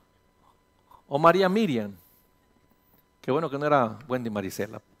 O María Miriam. Qué bueno que no era Wendy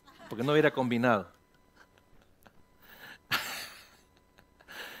Marisela, porque no hubiera combinado.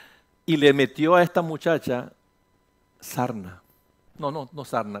 Y le metió a esta muchacha sarna. No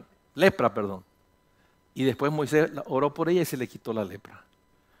sarna, lepra, perdón. Y después Moisés oró por ella y se le quitó la lepra.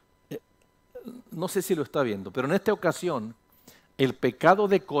 no sé si lo está viendo, pero en esta ocasión, el pecado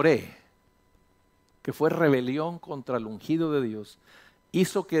de Coré, que fue rebelión contra el ungido de Dios,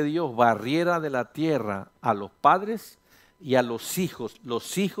 hizo que Dios barriera de la tierra a los padres y a los hijos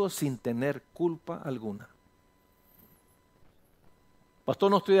sin tener culpa alguna.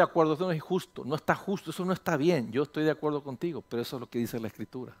 Pastor, no estoy de acuerdo, eso no es justo, no está justo, eso no está bien. Yo estoy de acuerdo contigo, pero eso es lo que dice la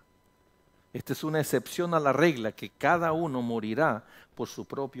Escritura. Esta es una excepción a la regla, que cada uno morirá por su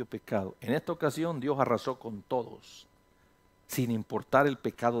propio pecado. En esta ocasión Dios arrasó con todos, sin importar el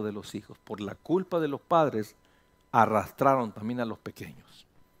pecado de los hijos. Por la culpa de los padres, arrastraron también a los pequeños.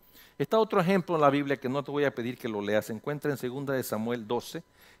 Está otro ejemplo en la Biblia que no te voy a pedir que lo leas. Se encuentra en 2 de Samuel 12.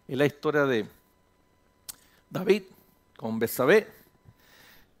 Es la historia de David con Betsabé.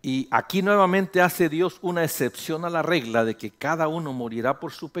 Y aquí nuevamente hace Dios una excepción a la regla de que cada uno morirá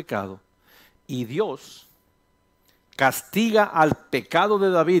por su pecado. Y Dios castiga al pecado de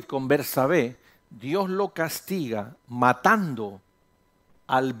David con Betsabé. Dios lo castiga matando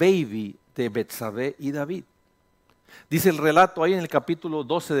al baby de Betsabé y David. Dice el relato ahí en el capítulo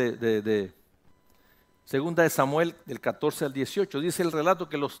 12 de 2 de Samuel, del 14 al 18, dice el relato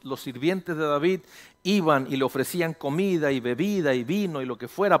que los sirvientes de David iban y le ofrecían comida y bebida y vino y lo que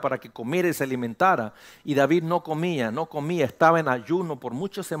fuera para que comiera y se alimentara. Y David no comía, estaba en ayuno por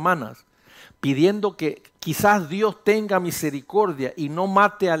muchas semanas, pidiendo que quizás Dios tenga misericordia y no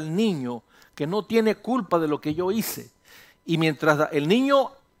mate al niño que no tiene culpa de lo que yo hice. Y mientras el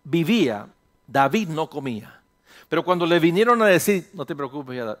niño vivía, David no comía. Pero cuando le vinieron a decir, no te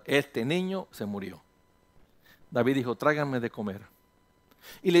preocupes, este niño se murió, David dijo, tráiganme de comer.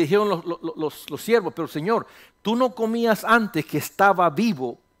 Y le dijeron los siervos, pero Señor, tú no comías antes que estaba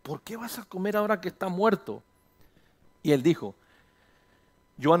vivo, ¿por qué vas a comer ahora que está muerto? Y él dijo,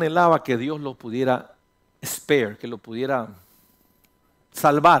 yo anhelaba que Dios lo pudiera spare, que lo pudiera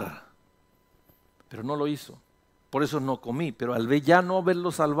salvar, pero no lo hizo. Por eso no comí, pero al ver ya no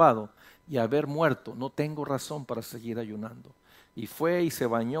haberlo salvado y haber muerto, no tengo razón para seguir ayunando. Y fue y se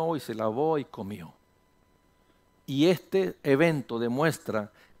bañó y se lavó y comió. Y este evento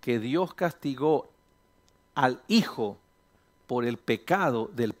demuestra que Dios castigó al hijo por el pecado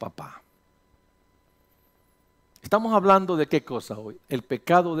del papá. Estamos hablando de qué cosa hoy? El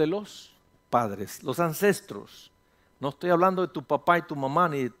pecado de los padres, los ancestros. No estoy hablando de tu papá y tu mamá,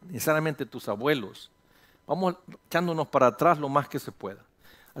 ni necesariamente tus abuelos. Vamos echándonos para atrás lo más que se pueda.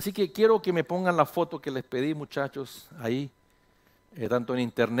 Así que quiero que me pongan la foto que les pedí, muchachos, ahí, tanto en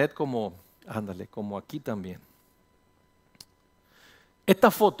internet como aquí también. Esta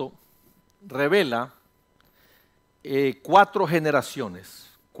foto revela 4 generaciones.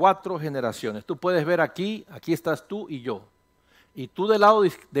 4 generaciones. Tú puedes ver aquí estás tú y yo. Y tú del lado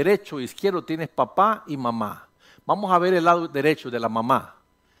derecho e izquierdo tienes papá y mamá. Vamos a ver el lado derecho de la mamá.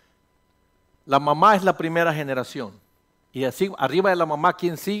 La mamá es la primera generación. Y así, arriba de la mamá,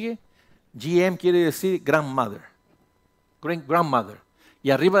 ¿quién sigue? GM quiere decir grandmother. Great grandmother.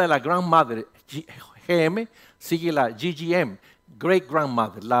 Y arriba de la grandmother, GM, sigue la GGM, great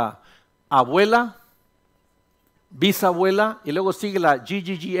grandmother. La abuela, bisabuela, y luego sigue la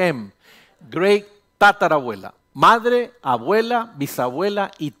GGGM, great tatarabuela. Madre, abuela,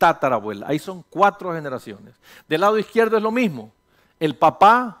 bisabuela y tatarabuela. Ahí son 4 generaciones. Del lado izquierdo es lo mismo. El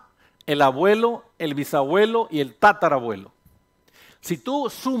papá, el abuelo, el bisabuelo y el tatarabuelo. Si tú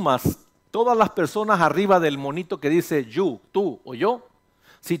sumas todas las personas arriba del monito que dice you, tú o yo,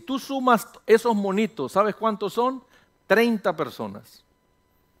 si tú sumas esos monitos, ¿sabes cuántos son? 30 personas.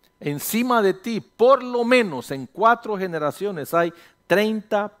 Encima de ti, por lo menos en 4 generaciones hay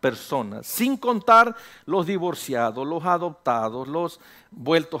 30 personas, sin contar los divorciados, los adoptados, los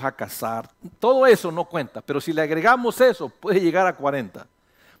vueltos a casar. Todo eso no cuenta, pero si le agregamos eso, puede llegar a 40.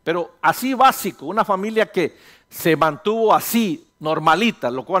 Pero así básico, una familia que se mantuvo así, normalita,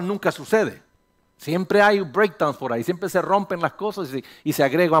 lo cual nunca sucede. Siempre hay breakdowns por ahí, siempre se rompen las cosas y se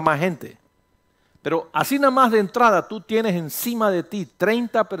agrega más gente. Pero así nada más de entrada, tú tienes encima de ti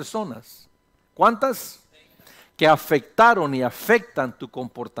 30 personas. ¿Cuántas? Que afectaron y afectan tu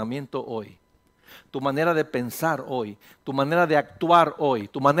comportamiento hoy. Tu manera de pensar hoy, tu manera de actuar hoy,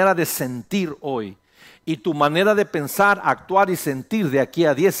 tu manera de sentir hoy. Y tu manera de pensar, actuar y sentir de aquí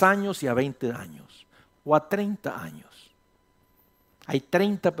a 10 años y a 20 años. O a 30 años. Hay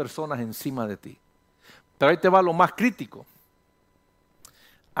 30 personas encima de ti. Pero ahí te va lo más crítico.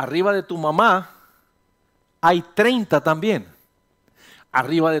 Arriba de tu mamá hay 30 también.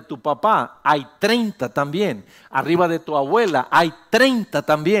 Arriba de tu papá hay 30 también. Arriba de tu abuela hay 30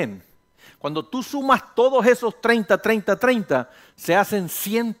 también. Cuando tú sumas todos esos 30, se hacen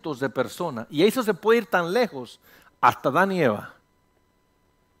cientos de personas. Y eso se puede ir tan lejos hasta Adán y Eva.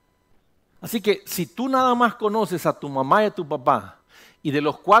 Así que si tú nada más conoces a tu mamá y a tu papá, y de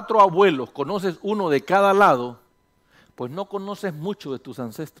los 4 abuelos conoces uno de cada lado, pues no conoces mucho de tus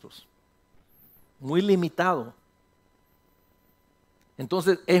ancestros. Muy limitado.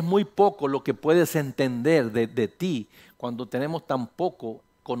 Entonces es muy poco lo que puedes entender de ti cuando tenemos tan poco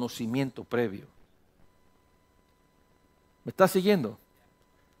conocimiento previo. ¿Me estás siguiendo?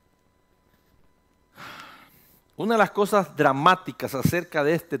 Una de las cosas dramáticas acerca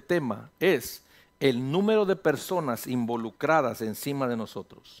de este tema es el número de personas involucradas encima de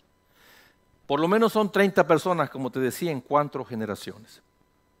nosotros. Por lo menos son 30 personas, como te decía, en 4 generaciones.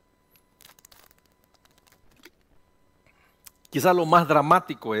 Quizás lo más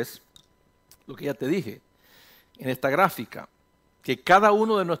dramático es lo que ya te dije en esta gráfica, que cada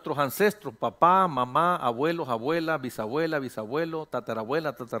uno de nuestros ancestros, papá, mamá, abuelos, abuela, bisabuela, bisabuelo,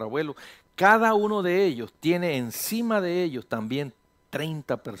 tatarabuela, tatarabuelo, cada uno de ellos tiene encima de ellos también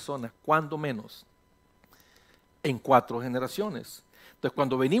 30 personas, cuando menos, en 4 generaciones. Entonces,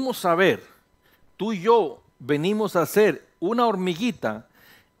 cuando venimos a ver, tú y yo venimos a ser una hormiguita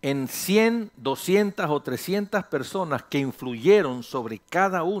en 100, 200 o 300 personas que influyeron sobre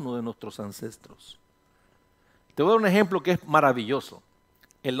cada uno de nuestros ancestros. Te voy a dar un ejemplo que es maravilloso.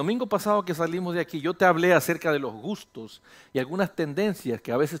 El domingo pasado que salimos de aquí, yo te hablé acerca de los gustos y algunas tendencias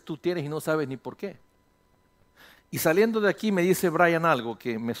que a veces tú tienes y no sabes ni por qué. Y saliendo de aquí me dice Brian algo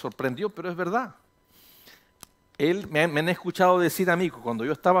que me sorprendió, pero es verdad. Me han escuchado decir a mí, cuando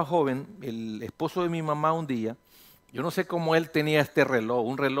yo estaba joven, el esposo de mi mamá un día, yo no sé cómo él tenía este reloj,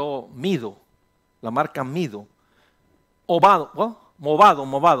 un reloj Mido, la marca Mido,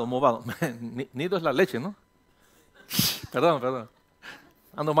 movado. Nido es la leche, ¿no? Perdón.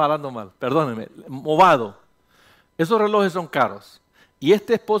 Ando mal, perdóneme. Movado. Esos relojes son caros. Y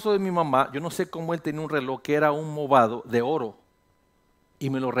este esposo de mi mamá, yo no sé cómo él tenía un reloj que era un movado de oro. Y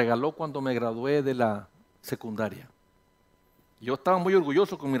me lo regaló cuando me gradué de la secundaria. Yo estaba muy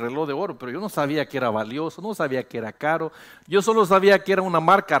orgulloso con mi reloj de oro, pero yo no sabía que era valioso, no sabía que era caro. Yo solo sabía que era una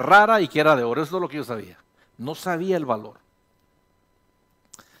marca rara y que era de oro. Eso es lo que yo sabía. No sabía el valor.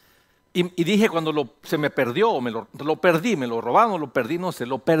 Y dije cuando se me perdió, lo perdí, me lo robaron, lo perdí, no sé,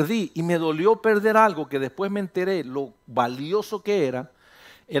 lo perdí. Y me dolió perder algo que después me enteré lo valioso que era.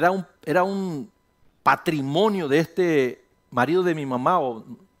 Era un patrimonio de este marido de mi mamá o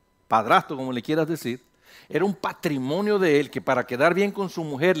padrastro, como le quieras decir. Era un patrimonio de él que para quedar bien con su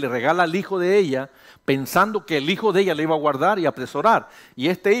mujer le regala al hijo de ella pensando que el hijo de ella le iba a guardar y atesorar. Y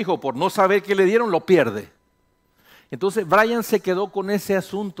este hijo, por no saber qué le dieron, lo pierde. Entonces Brian se quedó con ese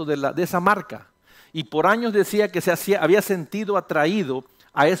asunto de esa marca y por años decía que había sentido atraído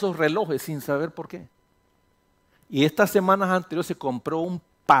a esos relojes sin saber por qué. Y estas semanas anteriores se compró un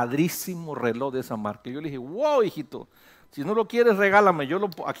padrísimo reloj de esa marca. Y yo le dije, wow, hijito, si no lo quieres regálame,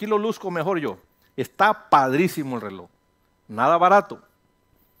 aquí lo luzco mejor yo. Está padrísimo el reloj, nada barato.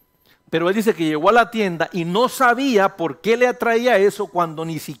 Pero él dice que llegó a la tienda y no sabía por qué le atraía eso cuando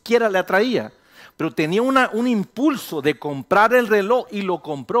ni siquiera le atraía. Pero tenía un impulso de comprar el reloj y lo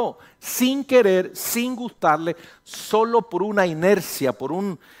compró sin querer, sin gustarle, solo por una inercia, por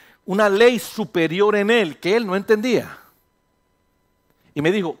una ley superior en él que él no entendía. Y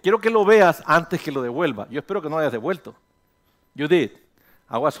me dijo, quiero que lo veas antes que lo devuelva. Yo espero que no lo hayas devuelto. You did.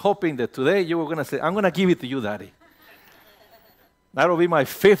 I was hoping that today you were going to say, I'm going to give it to you, Daddy. That will be my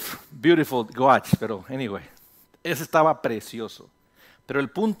 5th beautiful watch. Pero anyway, ese estaba precioso. Pero el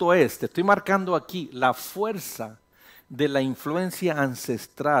punto es, te estoy marcando aquí la fuerza de la influencia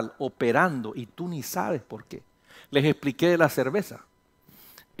ancestral operando y tú ni sabes por qué. Les expliqué de la cerveza.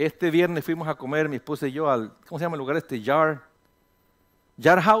 Este viernes fuimos a comer, mi esposa y yo, ¿cómo se llama el lugar este? Jar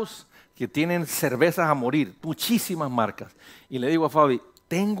House, que tienen cervezas a morir, muchísimas marcas. Y le digo a Fabi,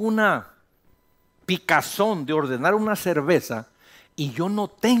 tengo una picazón de ordenar una cerveza y yo no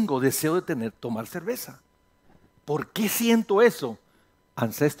tengo deseo de tomar cerveza. ¿Por qué siento eso?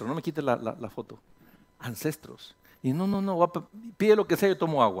 Ancestros, no me quites la foto. Ancestros. Y no, pide lo que sea, yo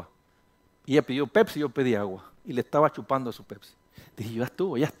tomo agua. Y ella pidió Pepsi, yo pedí agua. Y le estaba chupando a su Pepsi. Dije, ya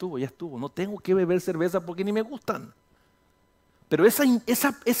estuvo. No tengo que beber cerveza porque ni me gustan. Pero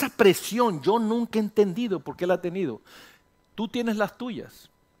esa presión yo nunca he entendido por qué la he tenido. Tú tienes las tuyas.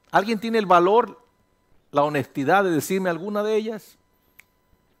 ¿Alguien tiene el valor, la honestidad de decirme alguna de ellas?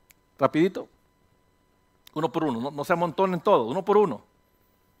 Rapidito. Uno por uno, no se amontonen todos, uno por uno.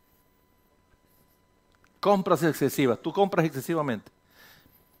 Compras excesivas, tú compras excesivamente.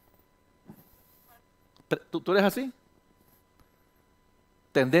 ¿Tú eres así?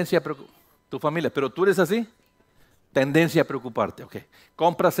 Tendencia a preocuparte. Tu familia, pero tú eres así. Tendencia a preocuparte, ok.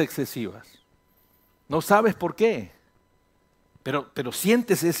 Compras excesivas. No sabes por qué, pero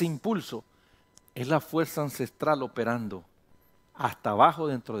sientes ese impulso. Es la fuerza ancestral operando hasta abajo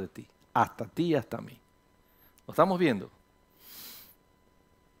dentro de ti, hasta ti y hasta mí. ¿Lo estamos viendo?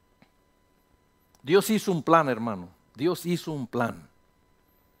 Dios hizo un plan, hermano. Dios hizo un plan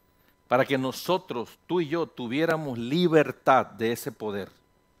para que nosotros, tú y yo, tuviéramos libertad de ese poder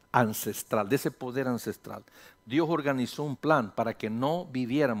ancestral, de ese poder ancestral. Dios organizó un plan para que no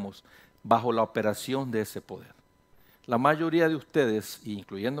viviéramos bajo la operación de ese poder. La mayoría de ustedes,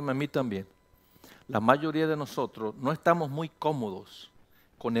 incluyéndome a mí también, la mayoría de nosotros no estamos muy cómodos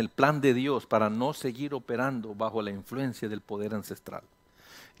con el plan de Dios para no seguir operando bajo la influencia del poder ancestral.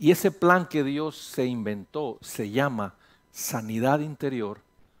 Y ese plan que Dios se inventó se llama sanidad interior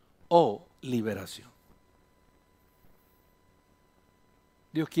o liberación.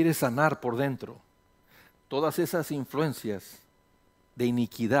 Dios quiere sanar por dentro todas esas influencias de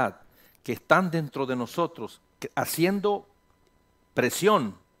iniquidad que están dentro de nosotros, haciendo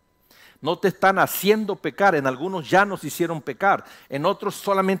presión. No te están haciendo pecar, en algunos ya nos hicieron pecar, en otros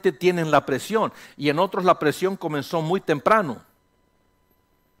solamente tienen la presión y en otros la presión comenzó muy temprano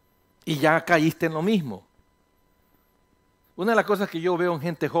y ya caíste en lo mismo. Una de las cosas que yo veo en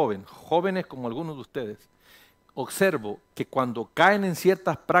gente joven, jóvenes como algunos de ustedes, observo que cuando caen en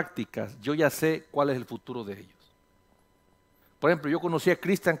ciertas prácticas, yo ya sé cuál es el futuro de ellos. Por ejemplo, yo conocí a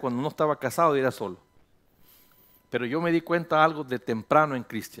Cristian cuando no estaba casado y era solo. Pero yo me di cuenta algo de temprano en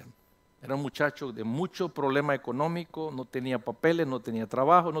Cristian. Era un muchacho de mucho problema económico, no tenía papeles, no tenía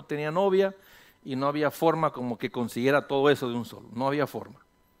trabajo, no tenía novia y no había forma como que consiguiera todo eso de un solo. No había forma.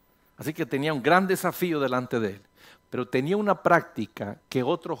 Así que tenía un gran desafío delante de él. Pero tenía una práctica que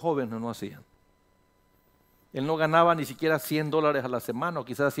otros jóvenes no hacían. Él no ganaba ni siquiera $100 a la semana o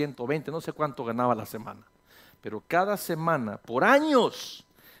quizás 120, no sé cuánto ganaba a la semana. Pero cada semana, por años,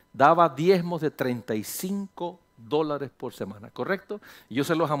 daba diezmos de $35 por semana, ¿correcto? Y yo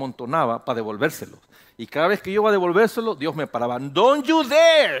se los amontonaba para devolvérselos. Y cada vez que yo iba a devolvérselos, Dios me paraba. Don't you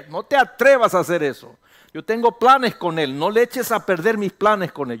dare, no te atrevas a hacer eso. Yo tengo planes con él, no le eches a perder mis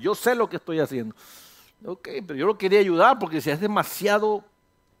planes con él. Yo sé lo que estoy haciendo. Ok, pero yo lo quería ayudar porque si es demasiado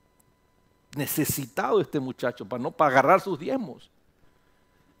necesitado este muchacho para agarrar sus diezmos.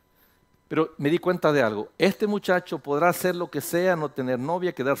 Pero me di cuenta de algo. Este muchacho podrá hacer lo que sea, no tener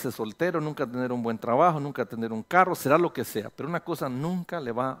novia, quedarse soltero, nunca tener un buen trabajo, nunca tener un carro, será lo que sea. Pero una cosa nunca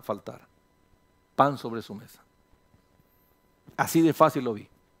le va a faltar. Pan sobre su mesa. Así de fácil lo vi.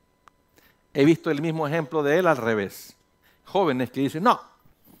 He visto el mismo ejemplo de él al revés. Jóvenes que dicen, no,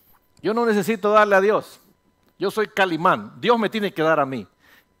 yo no necesito darle a Dios. Yo soy Calimán. Dios me tiene que dar a mí.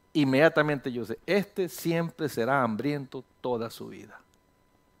 Inmediatamente yo sé, este siempre será hambriento toda su vida.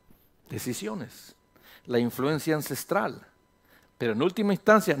 Decisiones, la influencia ancestral. Pero en última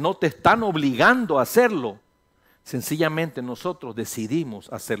instancia no te están obligando a hacerlo. Sencillamente nosotros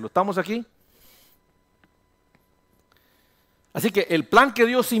decidimos hacerlo. ¿Estamos aquí? Así que el plan que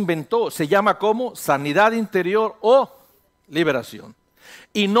Dios inventó se llama como sanidad interior o liberación.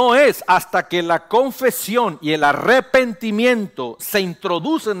 Y no es hasta que la confesión y el arrepentimiento se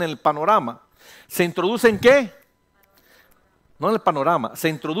introducen en el panorama. ¿Se introduce en qué? No en el panorama. ¿Se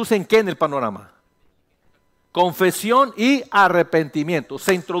introduce en qué en el panorama? Confesión y arrepentimiento.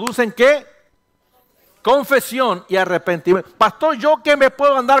 ¿Se introduce en qué? Confesión y arrepentimiento. Pastor, ¿yo qué me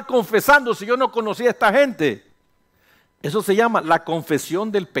puedo andar confesando si yo no conocía a esta gente? Eso se llama la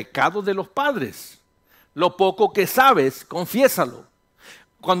confesión del pecado de los padres. Lo poco que sabes, confiésalo.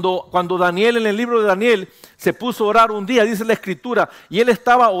 Cuando Daniel, en el libro de Daniel, se puso a orar un día, dice la Escritura, y él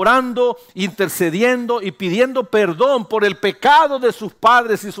estaba orando, intercediendo y pidiendo perdón por el pecado de sus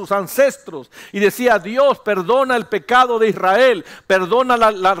padres y sus ancestros. Y decía, Dios, perdona el pecado de Israel, perdona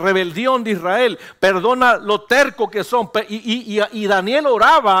la rebelión de Israel, perdona lo terco que son. Y Daniel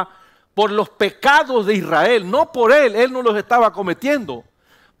oraba por los pecados de Israel, no por él no los estaba cometiendo,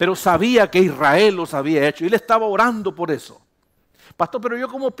 pero sabía que Israel los había hecho y él estaba orando por eso. Pastor, pero yo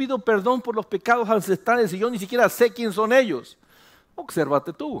cómo pido perdón por los pecados ancestrales y yo ni siquiera sé quién son ellos.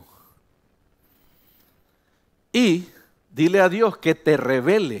 Obsérvate tú. Y dile a Dios que te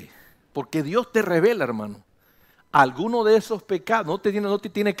revele, porque Dios te revela, hermano. Alguno de esos pecados, no te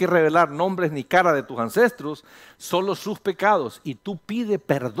tiene que revelar nombres ni cara de tus ancestros, solo sus pecados. Y tú pide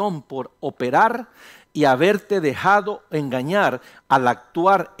perdón por operar y haberte dejado engañar al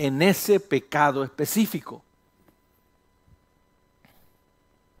actuar en ese pecado específico.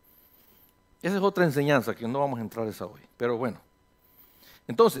 Esa es otra enseñanza que no vamos a entrar esa hoy, pero bueno.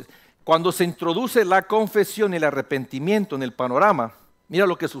 Entonces, cuando se introduce la confesión y el arrepentimiento en el panorama, mira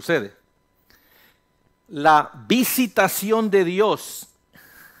lo que sucede. La visitación de Dios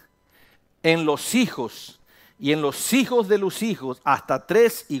en los hijos y en los hijos de los hijos, hasta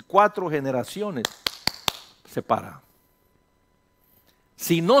 3 y 4 generaciones, separa.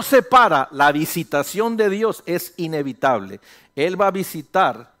 Si no se para, la visitación de Dios es inevitable. Él va a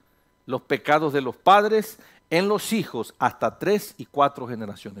visitar los pecados de los padres en los hijos hasta 3 y 4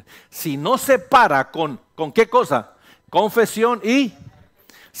 generaciones. Si no se para ¿con qué cosa? Confesión y...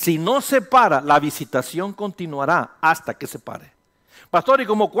 Si no se para, la visitación continuará hasta que se pare. Pastor, ¿y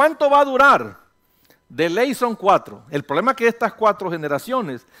como cuánto va a durar? De ley son 4. El problema es que estas 4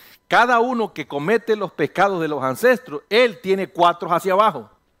 generaciones, cada uno que comete los pecados de los ancestros, él tiene 4 hacia abajo.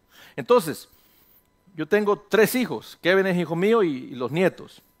 Entonces, yo tengo 3 hijos. Kevin es hijo mío y los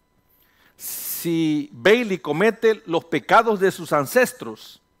nietos. Si Bailey comete los pecados de sus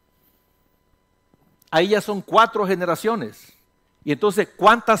ancestros, ahí ya son 4 generaciones. Y entonces,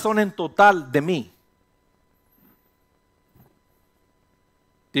 ¿cuántas son en total de mí?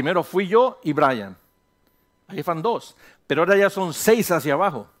 Primero fui yo y Brian. Ahí van 2. Pero ahora ya son 6 hacia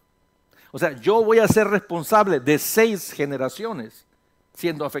abajo. O sea, yo voy a ser responsable de 6 generaciones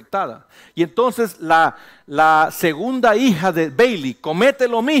siendo afectada. Y entonces la segunda hija de Bailey comete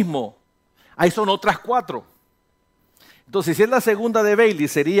lo mismo. Ahí son otras 4. Entonces, si es la segunda de Bailey,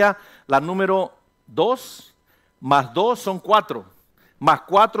 sería la número 2. Más 2 son 4. Más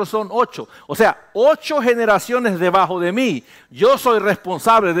 4 son 8. O sea, 8 generaciones debajo de mí. Yo soy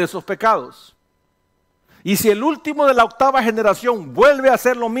responsable de esos pecados. Y si el último de la 8ª generación vuelve a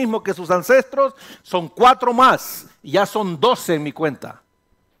hacer lo mismo que sus ancestros, son 4 más. Y ya son 12 en mi cuenta.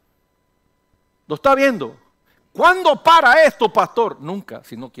 ¿Lo está viendo? ¿Cuándo para esto, pastor? Nunca,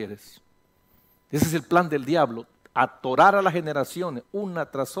 si no quieres. Ese es el plan del diablo. Atorar a las generaciones una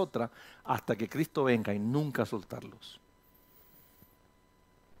tras otra hasta que Cristo venga y nunca soltarlos.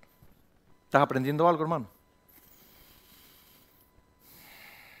 ¿Estás aprendiendo algo, hermano?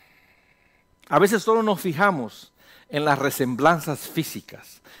 A veces solo nos fijamos en las resemblanzas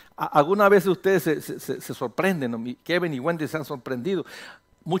físicas. Alguna vez ustedes se sorprenden, ¿no? Kevin y Wendy se han sorprendido.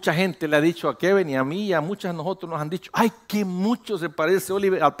 Mucha gente le ha dicho a Kevin y a mí y a muchos de nosotros nos han dicho, ay, que mucho se parece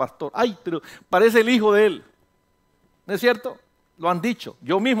Oliver al pastor. Ay, pero parece el hijo de él. ¿No es cierto? Lo han dicho.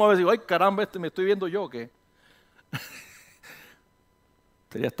 Yo mismo a veces digo, ay, caramba, me estoy viendo yo, ¿qué?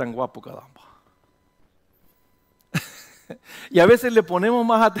 Serías tan guapo, caramba. Y a veces le ponemos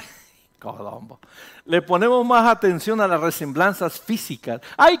más atención a las resemblanzas físicas.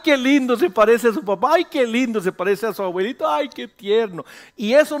 Ay, qué lindo se parece a su papá. Ay, qué lindo se parece a su abuelito. Ay, qué tierno.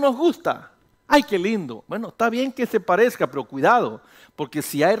 Y eso nos gusta. Ay, qué lindo. Bueno, está bien que se parezca, pero cuidado. Porque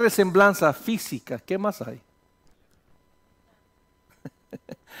si hay resemblanzas físicas, ¿qué más hay?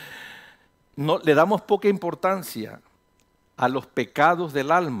 No, le damos poca importancia a los pecados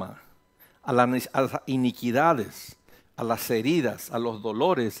del alma, a las iniquidades, a las heridas, a los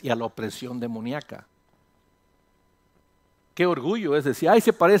dolores y a la opresión demoníaca. Qué orgullo es decir, ay,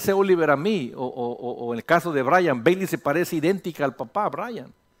 se parece Oliver a mí, o en el caso de Brian, Bailey se parece idéntica al papá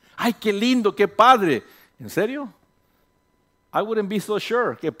Brian. Ay, qué lindo, qué padre. ¿En serio? I wouldn't be so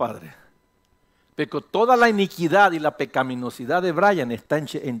sure, qué padre. Pero toda la iniquidad y la pecaminosidad de Brian está en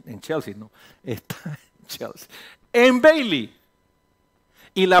Chelsea, no, está en Chelsea. En Bailey.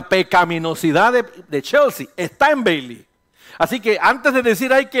 Y la pecaminosidad de Chelsea está en Bailey. Así que antes de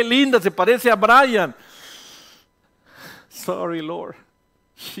decir, ay, qué linda, se parece a Brian. Sorry, Lord.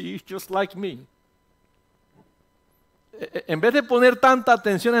 She's just like me. En vez de poner tanta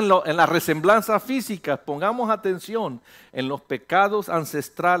atención en las resemblanzas físicas, pongamos atención en los pecados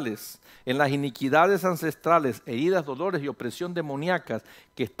ancestrales, en las iniquidades ancestrales, heridas, dolores y opresión demoníacas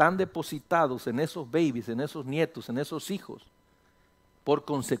que están depositados en esos babies, en esos nietos, en esos hijos, por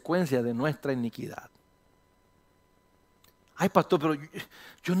consecuencia de nuestra iniquidad. Ay, pastor, pero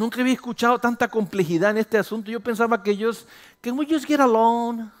yo nunca había escuchado tanta complejidad en este asunto. Yo pensaba que can we just get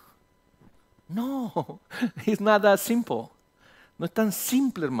along? No, it's not that simple. No es tan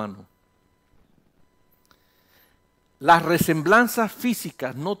simple, hermano. Las resemblanzas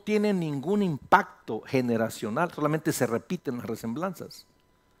físicas no tienen ningún impacto generacional, solamente se repiten las resemblanzas.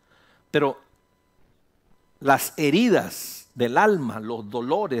 Pero las heridas del alma, los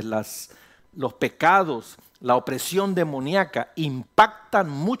dolores, los pecados, la opresión demoníaca impactan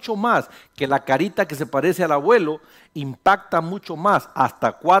mucho más que la carita que se parece al abuelo, impacta mucho más,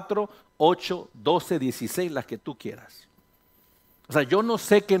 hasta 4, 8, 12, 16, las que tú quieras. O sea, yo no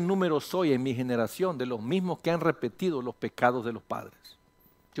sé qué número soy en mi generación de los mismos que han repetido los pecados de los padres.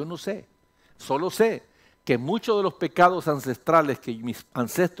 Yo no sé. Solo sé que muchos de los pecados ancestrales que mis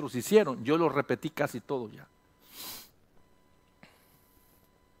ancestros hicieron, yo los repetí casi todos ya.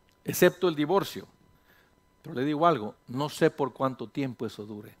 Excepto el divorcio. Pero le digo algo, no sé por cuánto tiempo eso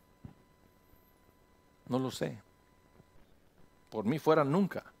dure. No lo sé. Por mí fuera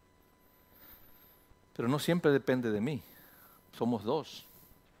nunca. Pero no siempre depende de mí. Somos dos.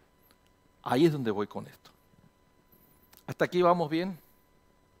 Ahí es donde voy con esto. ¿Hasta aquí vamos bien?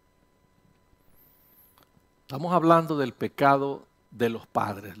 Estamos hablando del pecado de los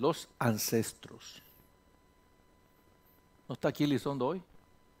padres, los ancestros. ¿No está aquí Elizondo hoy?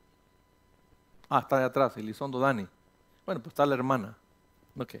 Está de atrás, Elizondo Dani. Bueno, pues está la hermana.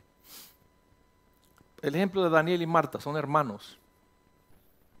 Ok. El ejemplo de Daniel y Marta son hermanos.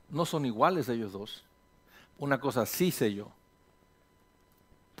 No son iguales ellos dos. Una cosa sí sé yo.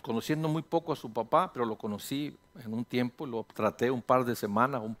 Conociendo muy poco a su papá, pero lo conocí en un tiempo, lo traté un par de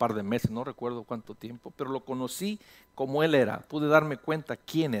semanas, un par de meses, no recuerdo cuánto tiempo, pero lo conocí como él era. Pude darme cuenta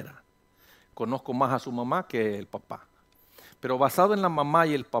quién era. Conozco más a su mamá que el papá. Pero basado en la mamá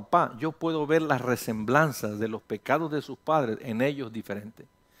y el papá, yo puedo ver las resemblanzas de los pecados de sus padres en ellos diferentes.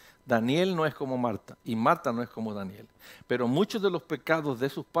 Daniel no es como Marta y Marta no es como Daniel. Pero muchos de los pecados de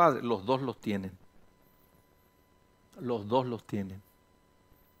sus padres, los dos los tienen. Los dos los tienen.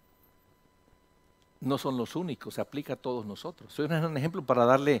 No son los únicos, se aplica a todos nosotros. Soy un ejemplo para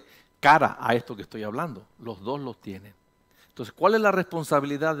darle cara a esto que estoy hablando. Los dos los tienen. Entonces, ¿cuál es la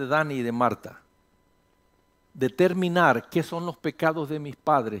responsabilidad de Dani y de Marta? Determinar qué son los pecados de mis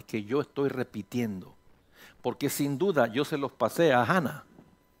padres que yo estoy repitiendo. Porque sin duda yo se los pasé a Hannah.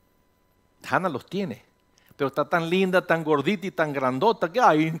 Hannah los tiene. Pero está tan linda, tan gordita y tan grandota que,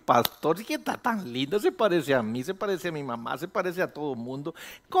 ay, pastor, ¿qué está tan linda? Se parece a mí, se parece a mi mamá, se parece a todo el mundo.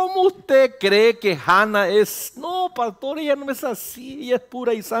 ¿Cómo usted cree que Hannah es? No, pastor, ella no es así, ella es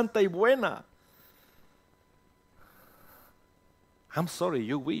pura y santa y buena. I'm sorry,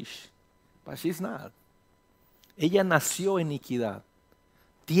 you wish, but she's not. Ella nació en iniquidad,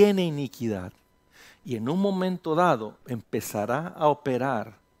 tiene iniquidad, y en un momento dado empezará a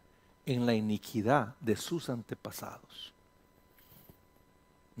operar en la iniquidad de sus antepasados.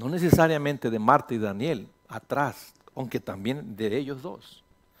 No necesariamente de Marta y Daniel, atrás, aunque también de ellos dos.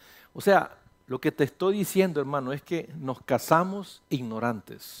 O sea, lo que te estoy diciendo, hermano, es que nos casamos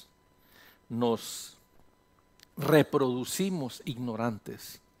ignorantes, nos reproducimos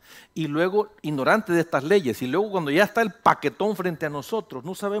ignorantes, y luego ignorantes de estas leyes, y luego cuando ya está el paquetón frente a nosotros,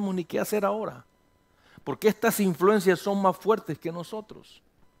 no sabemos ni qué hacer ahora, porque estas influencias son más fuertes que nosotros.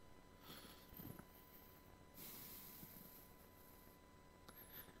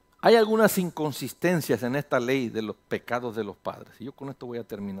 Hay algunas inconsistencias en esta ley de los pecados de los padres. Y yo con esto voy a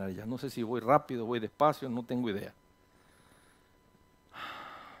terminar ya. No sé si voy rápido, voy despacio, no tengo idea.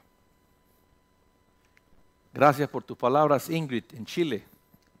 Gracias por tus palabras, Ingrid, en Chile.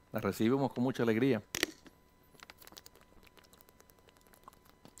 Las recibimos con mucha alegría.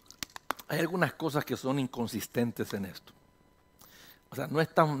 Hay algunas cosas que son inconsistentes en esto. O sea, no es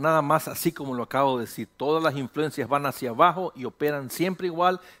nada más así como lo acabo de decir. Todas las influencias van hacia abajo y operan siempre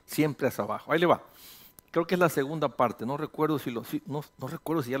igual, siempre hacia abajo. Ahí le va. Creo que es la segunda parte. No recuerdo si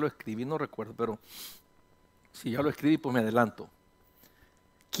ya lo escribí, no recuerdo, pero si ya lo escribí, pues me adelanto.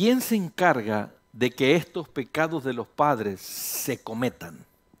 ¿Quién se encarga de que estos pecados de los padres se cometan?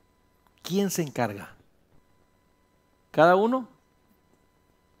 ¿Quién se encarga? ¿Cada uno?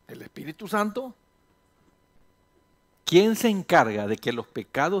 ¿El Espíritu Santo? ¿Quién se encarga de que los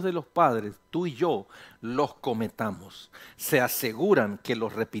pecados de los padres, tú y yo, los cometamos? Se aseguran que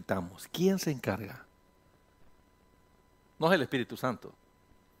los repitamos. ¿Quién se encarga? No es el Espíritu Santo.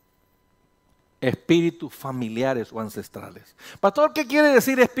 Espíritus familiares o ancestrales. Pastor, ¿qué quiere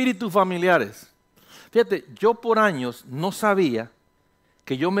decir espíritus familiares? Fíjate, yo por años no sabía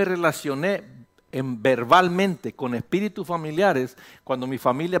que yo me relacioné verbalmente con espíritus familiares cuando mi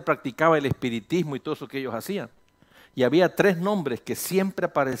familia practicaba el espiritismo y todo eso que ellos hacían. Y había 3 nombres que siempre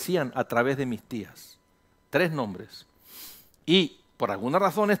aparecían a través de mis tías. 3 nombres. Y por alguna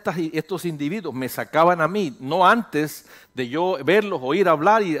razón estos individuos me sacaban a mí, no antes de yo verlos, oír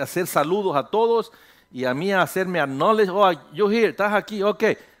hablar y hacer saludos a todos, y a mí hacerme acknowledge, oh, you here, estás aquí, ok,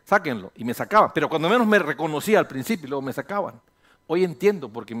 sáquenlo. Y me sacaban. Pero cuando menos me reconocía al principio, luego me sacaban. Hoy entiendo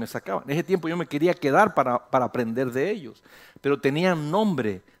por qué me sacaban. En ese tiempo yo me quería quedar para aprender de ellos. Pero tenían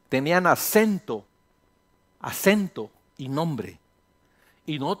nombre, tenían acento y nombre.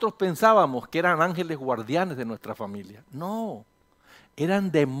 Y nosotros pensábamos que eran ángeles guardianes de nuestra familia. No,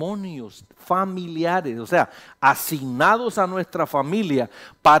 eran demonios familiares, o sea, asignados a nuestra familia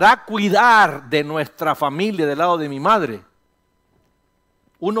para cuidar de nuestra familia del lado de mi madre.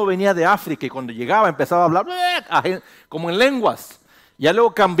 Uno venía de África y cuando llegaba empezaba a hablar como en lenguas. Ya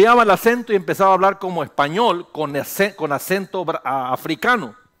luego cambiaba el acento y empezaba a hablar como español con acento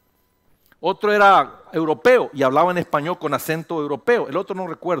africano. Otro era europeo y hablaba en español con acento europeo. El otro no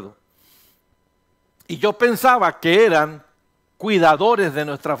recuerdo. Y yo pensaba que eran cuidadores de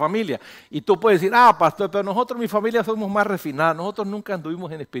nuestra familia. Y tú puedes decir, pastor, pero nosotros, mi familia, somos más refinados. Nosotros nunca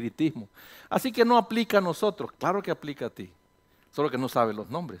anduvimos en espiritismo. Así que no aplica a nosotros. Claro que aplica a ti. Solo que no sabes los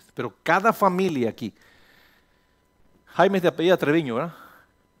nombres. Pero cada familia aquí. Jaime es de apellido Treviño, ¿verdad?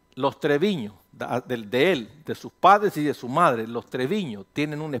 Los Treviño, de él, de sus padres y de su madre, los Treviño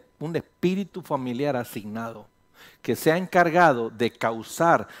tienen un espíritu familiar asignado que se ha encargado de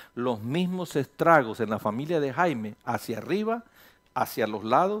causar los mismos estragos en la familia de Jaime hacia arriba, hacia los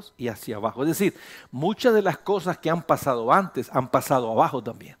lados y hacia abajo. Es decir, muchas de las cosas que han pasado antes han pasado abajo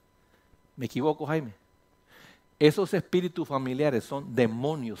también. ¿Me equivoco, Jaime? Esos espíritus familiares son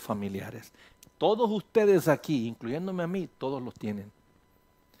demonios familiares. Todos ustedes aquí, incluyéndome a mí, todos los tienen.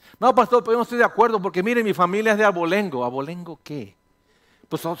 No, pastor, pero yo no estoy de acuerdo porque mire, mi familia es de abolengo. ¿Abolengo qué?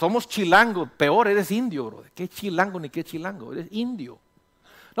 Pues somos chilangos. Peor, eres indio, bro. ¿Qué chilango ni qué chilango? Eres indio.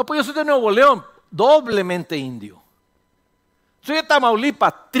 No, pues yo soy de Nuevo León, doblemente indio. Soy de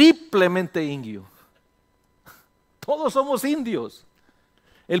Tamaulipas, triplemente indio. Todos somos indios.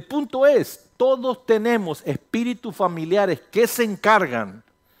 El punto es, todos tenemos espíritus familiares que se encargan,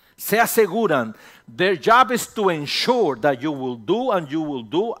 se aseguran. Their job is to ensure that you will do and you will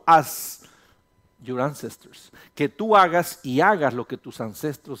do as your ancestors. Que tú hagas y hagas lo que tus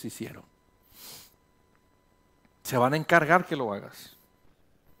ancestros hicieron. Se van a encargar que lo hagas.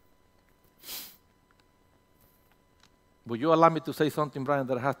 Would you allow me to say something, Brian,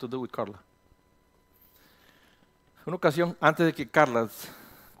 that has to do with Carla? Una ocasión, antes de que Carla,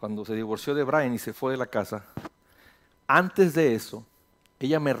 cuando se divorció de Brian y se fue de la casa, antes de eso,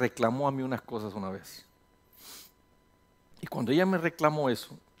 ella me reclamó a mí unas cosas una vez. Y cuando ella me reclamó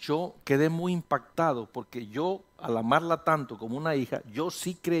eso, yo quedé muy impactado porque yo, al amarla tanto como una hija, yo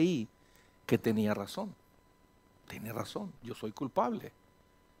sí creí que tenía razón. Tiene razón, yo soy culpable.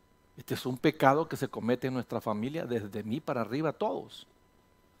 Este es un pecado que se comete en nuestra familia desde mí para arriba todos.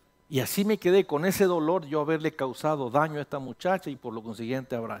 Y así me quedé con ese dolor yo haberle causado daño a esta muchacha y por lo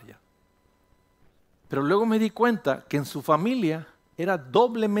consiguiente a Brian. Pero luego me di cuenta que en su familia era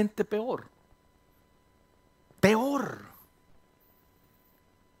doblemente peor. Peor.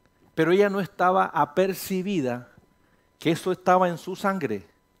 Pero ella no estaba apercibida que eso estaba en su sangre.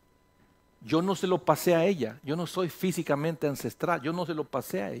 Yo no se lo pasé a ella. Yo no soy físicamente ancestral. Yo no se lo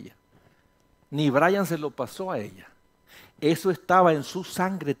pasé a ella. Ni Brian se lo pasó a ella. Eso estaba en su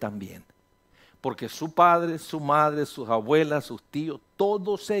sangre también. Porque su padre, su madre, sus abuelas, sus tíos,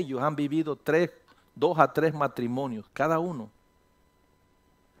 todos ellos han vivido 2 a 3 matrimonios, cada uno.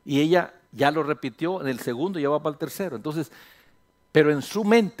 Y ella ya lo repitió en el segundo y ya va para el tercero. Entonces, pero en su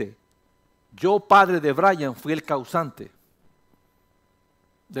mente, yo, padre de Brian, fui el causante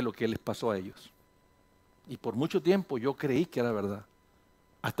de lo que les pasó a ellos. Y por mucho tiempo yo creí que era verdad.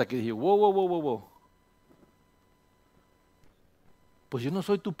 Hasta que dije, wow. Pues yo no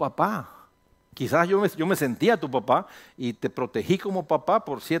soy tu papá. Quizás yo me sentía tu papá y te protegí como papá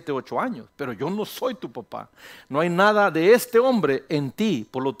por 7, 8 años, pero yo no soy tu papá. No hay nada de este hombre en ti,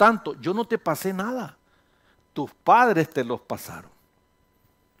 por lo tanto, yo no te pasé nada. Tus padres te los pasaron.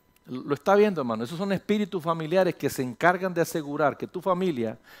 Lo está viendo, hermano. Esos son espíritus familiares que se encargan de asegurar que tu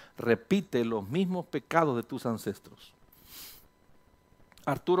familia repite los mismos pecados de tus ancestros.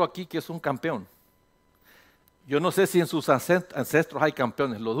 Arturo aquí, que es un campeón. Yo no sé si en sus ancestros hay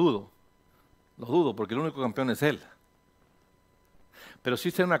campeones, lo dudo. Lo dudo porque el único campeón es él. Pero sí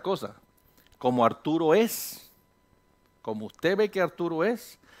sé una cosa, como Arturo es, como usted ve que Arturo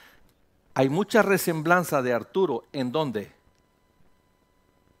es, hay mucha resemblanza de Arturo. ¿En dónde?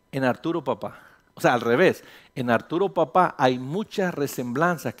 En Arturo papá. O sea, al revés. En Arturo papá hay muchas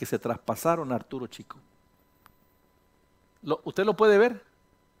resemblanzas que se traspasaron a Arturo chico. ¿Usted lo puede ver?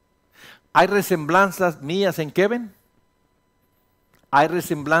 ¿Hay resemblanzas mías en Kevin? ¿Hay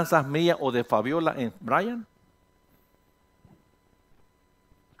resemblanzas mías o de Fabiola en Brian?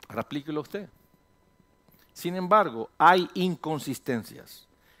 Ahora explíquelo usted. Sin embargo, hay inconsistencias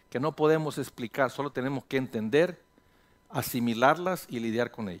que no podemos explicar, solo tenemos que entender, asimilarlas y lidiar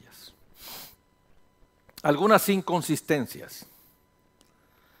con ellas. Algunas inconsistencias.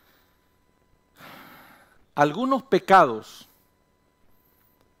 Algunos pecados,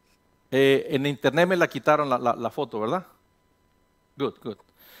 en internet me la quitaron la foto, ¿verdad? Good.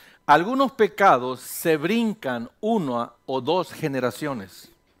 Algunos pecados se brincan 1 o 2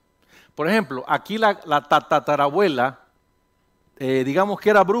 generaciones. Por ejemplo, aquí la tatarabuela, digamos que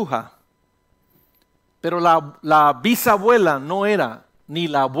era bruja, pero la bisabuela no era, ni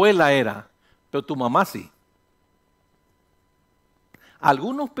la abuela era, pero tu mamá sí.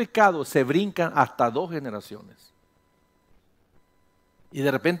 Algunos pecados se brincan hasta 2 generaciones. Y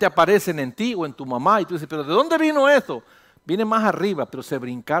de repente aparecen en ti o en tu mamá y tú dices, pero ¿de dónde vino esto? Viene más arriba, pero se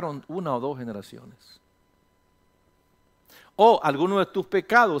brincaron 1 o 2 generaciones. O algunos de tus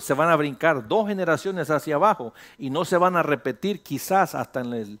pecados se van a brincar 2 generaciones hacia abajo y no se van a repetir quizás hasta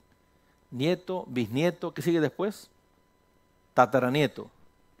en el nieto, bisnieto, ¿qué sigue después? Tataranieto.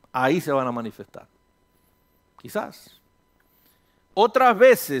 Ahí se van a manifestar. Quizás. Otras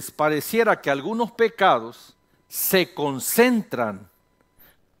veces pareciera que algunos pecados se concentran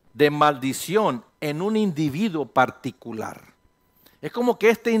de maldición en un individuo particular. Es como que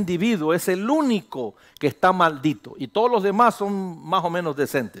este individuo es el único que está maldito y todos los demás son más o menos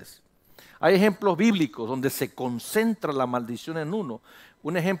decentes. Hay ejemplos bíblicos donde se concentra la maldición en uno.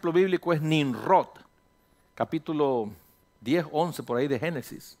 Un ejemplo bíblico es Nimrod, capítulo 10, 11 por ahí de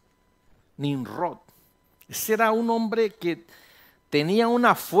Génesis. Nimrod. Ese era un hombre que tenía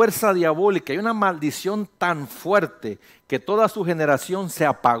una fuerza diabólica y una maldición tan fuerte que toda su generación se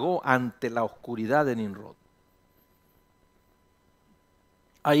apagó ante la oscuridad de Nimrod.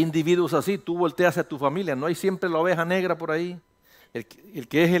 Hay individuos así, tú volteas a tu familia, no hay siempre la oveja negra por ahí, el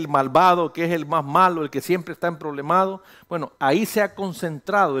que es el malvado, que es el más malo, el que siempre está en problemado. Bueno, ahí se ha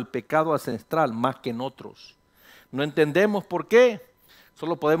concentrado el pecado ancestral más que en otros. No entendemos por qué,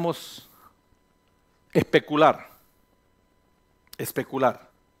 solo podemos especular.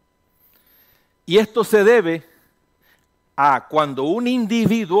 Y esto se debe a cuando un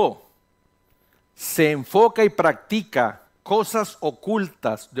individuo se enfoca y practica cosas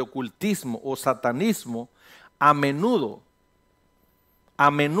ocultas de ocultismo o satanismo, a menudo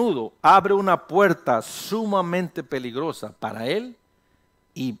abre una puerta sumamente peligrosa para él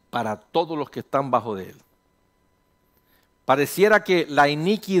y para todos los que están bajo de él. Pareciera que la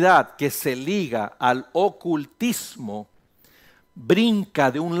iniquidad que se liga al ocultismo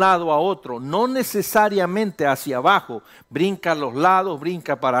brinca de un lado a otro, no necesariamente hacia abajo, brinca a los lados,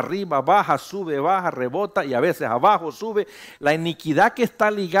 brinca para arriba, baja, sube, baja, rebota y a veces abajo, sube. La iniquidad que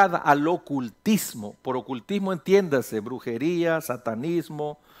está ligada al ocultismo, por ocultismo entiéndase, brujería,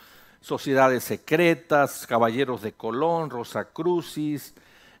 satanismo, sociedades secretas, caballeros de Colón, Rosacrucis,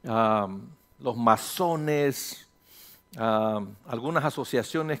 los masones, algunas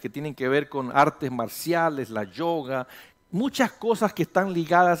asociaciones que tienen que ver con artes marciales, la yoga, muchas cosas que están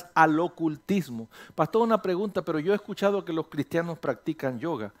ligadas al ocultismo. Pastor, una pregunta, pero yo he escuchado que los cristianos practican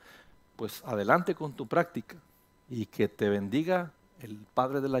yoga. Pues adelante con tu práctica y que te bendiga el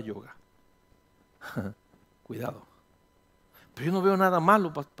padre de la yoga. Cuidado. Pero yo no veo nada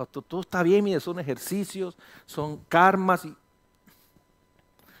malo, pastor, todo está bien, mire, son ejercicios, son karmas.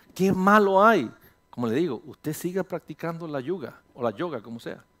 ¿Qué malo hay? Como le digo, usted siga practicando la yoga, o la yoga, como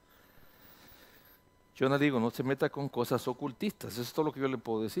sea. Yo no digo, no se meta con cosas ocultistas, eso es todo lo que yo le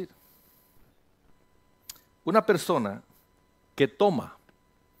puedo decir. Una persona que toma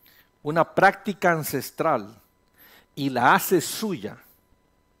una práctica ancestral y la hace suya,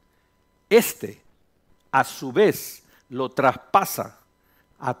 a su vez lo traspasa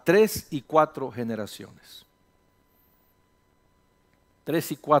a 3 y 4 generaciones.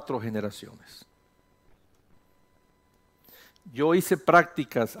 3 y 4 generaciones. Yo hice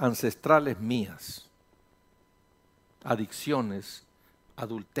prácticas ancestrales mías, adicciones,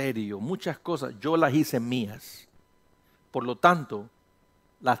 adulterio, muchas cosas, yo las hice mías. Por lo tanto,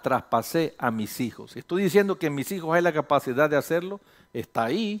 las traspasé a mis hijos. Estoy diciendo que mis hijos hay la capacidad de hacerlo, está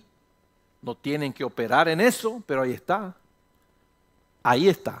ahí, no tienen que operar en eso, pero ahí está. Ahí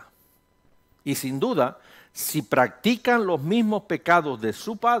está. Y sin duda, si practican los mismos pecados de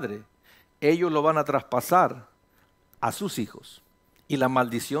su padre, ellos lo van a traspasar a sus hijos. Y la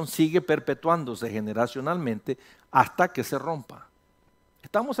maldición sigue perpetuándose generacionalmente hasta que se rompa.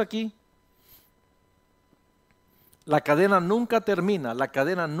 ¿Estamos aquí? La cadena nunca termina, la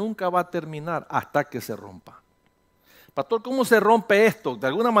cadena nunca va a terminar hasta que se rompa. Pastor, ¿cómo se rompe esto? ¿De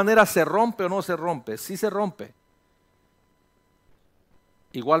alguna manera se rompe o no se rompe? Sí se rompe.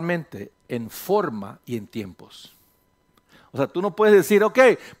 Igualmente, en forma y en tiempos. O sea, tú no puedes decir, ok,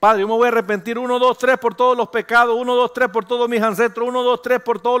 Padre, yo me voy a arrepentir 1, 2, 3 por todos los pecados, 1, 2, 3 por todos mis ancestros, 1, 2, 3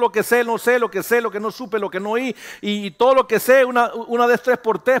 por todo lo que sé, no sé, lo que sé, lo que no supe, lo que no oí, y todo lo que sé, una vez 3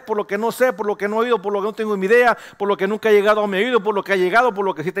 por 3, por lo que no sé, por lo que no he oído, por lo que no tengo ni idea, por lo que nunca ha llegado a mi oído, por lo que ha llegado, por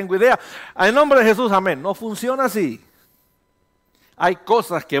lo que sí tengo idea. En nombre de Jesús, amén. No funciona así. Hay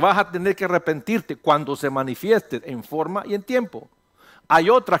cosas que vas a tener que arrepentirte cuando se manifieste en forma y en tiempo. Hay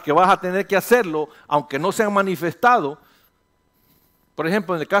otras que vas a tener que hacerlo, aunque no se han manifestado. Por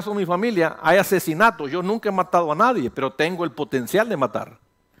ejemplo, en el caso de mi familia, hay asesinatos. Yo nunca he matado a nadie, pero tengo el potencial de matar.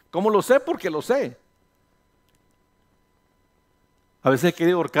 ¿Cómo lo sé? Porque lo sé. A veces he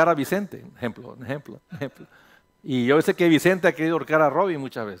querido ahorcar a Vicente. Ejemplo. Y yo sé que Vicente ha querido ahorcar a Robin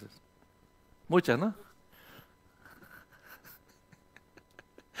muchas veces. Muchas, ¿no?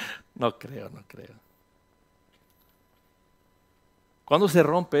 No creo, no creo. ¿Cuándo se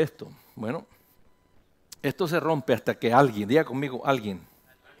rompe esto? Bueno, esto se rompe hasta que alguien, diga conmigo, alguien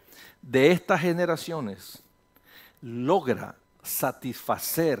de estas generaciones logra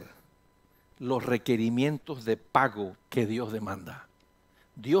satisfacer los requerimientos de pago que Dios demanda.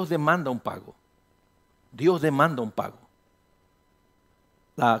 Dios demanda un pago. Dios demanda un pago.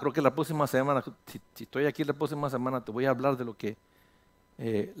 Creo que la próxima semana, si estoy aquí la próxima semana, te voy a hablar de lo que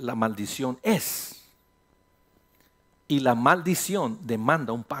la maldición es. Y la maldición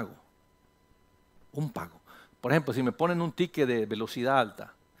demanda un pago. Un pago. Por ejemplo, si me ponen un ticket de velocidad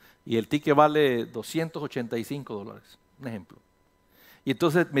alta y el ticket vale $285, un ejemplo. Y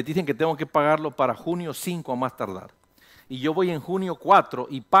entonces me dicen que tengo que pagarlo para junio 5 a más tardar. Y yo voy en junio 4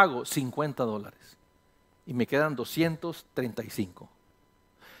 y pago $50. Y me quedan 235.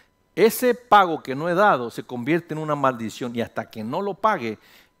 Ese pago que no he dado se convierte en una maldición y hasta que no lo pague,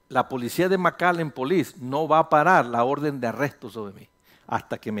 la policía de McAllen Police no va a parar la orden de arresto sobre mí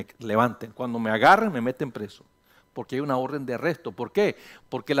hasta que me levanten. Cuando me agarren me meten preso porque hay una orden de arresto. ¿Por qué?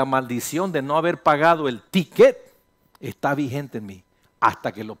 Porque la maldición de no haber pagado el ticket está vigente en mí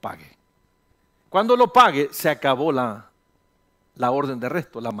hasta que lo pague. Cuando lo pague se acabó la orden de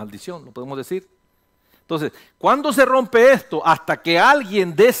arresto, la maldición, lo podemos decir. Entonces, ¿cuándo se rompe esto? Hasta que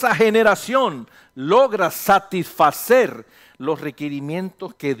alguien de esa generación logra satisfacer los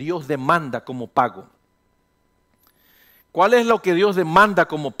requerimientos que Dios demanda como pago. ¿Cuál es lo que Dios demanda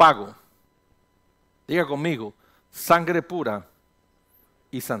como pago? Diga conmigo, sangre pura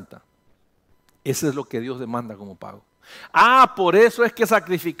y santa. Eso es lo que Dios demanda como pago. Por eso es que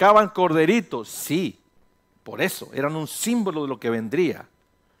sacrificaban corderitos. Sí, por eso, eran un símbolo de lo que vendría.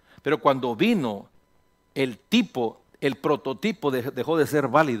 Pero cuando vino el prototipo dejó de ser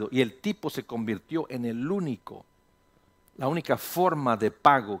válido y el tipo se convirtió en la única forma de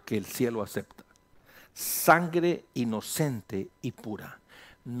pago que el cielo acepta. Sangre inocente y pura.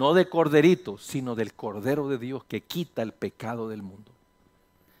 No de corderito, sino del Cordero de Dios que quita el pecado del mundo.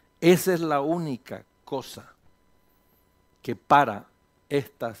 Esa es la única cosa que para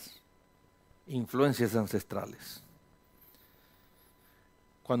estas influencias ancestrales.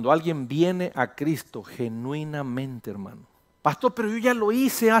 Cuando alguien viene a Cristo genuinamente, hermano. Pastor, pero yo ya lo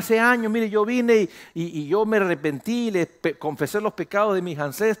hice hace años. Mire, yo vine y yo me arrepentí, confesé los pecados de mis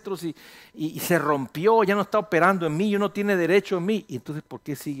ancestros y se rompió, ya no está operando en mí, ya no tiene derecho en mí. Y entonces, ¿por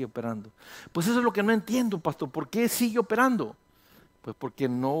qué sigue operando? Pues eso es lo que no entiendo, pastor. ¿Por qué sigue operando? Pues porque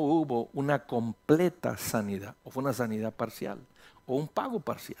no hubo una completa sanidad, o fue una sanidad parcial, o un pago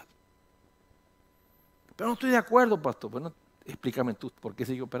parcial. Pero no estoy de acuerdo, pastor. Bueno, explícame tú, ¿por qué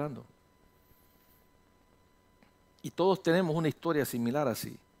sigue operando? Y todos tenemos una historia similar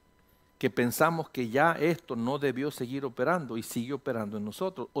así, que pensamos que ya esto no debió seguir operando y sigue operando en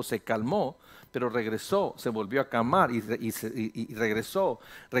nosotros. O se calmó, pero regresó, se volvió a calmar y regresó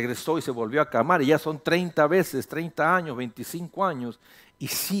y se volvió a calmar. Y ya son 30 veces, 30 años, 25 años y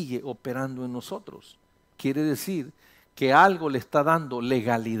sigue operando en nosotros. Quiere decir que algo le está dando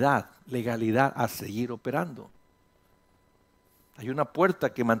legalidad a seguir operando. Hay una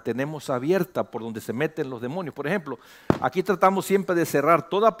puerta que mantenemos abierta por donde se meten los demonios. Por ejemplo, aquí tratamos siempre de cerrar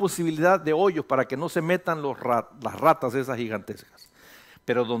toda posibilidad de hoyos para que no se metan las ratas esas gigantescas.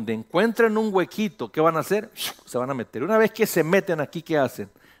 Pero donde encuentren un huequito, ¿qué van a hacer? Se van a meter. Una vez que se meten aquí, ¿qué hacen?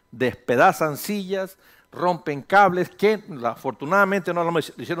 Despedazan sillas, rompen cables, que afortunadamente no lo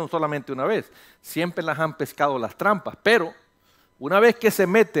hicieron solamente una vez. Siempre las han pescado las trampas. Pero una vez que se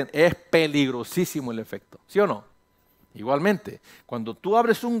meten, es peligrosísimo el efecto. ¿Sí o no? Igualmente, cuando tú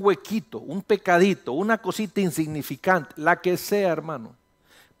abres un huequito, un pecadito, una cosita insignificante, la que sea, hermano,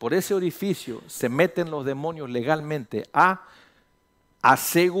 por ese orificio se meten los demonios legalmente a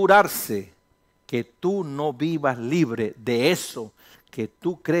asegurarse que tú no vivas libre de eso que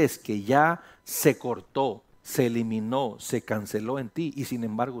tú crees que ya se cortó, se eliminó, se canceló en ti y sin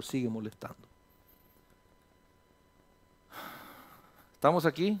embargo sigue molestando. ¿Estamos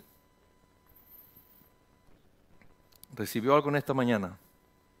aquí? ¿Recibió algo en esta mañana?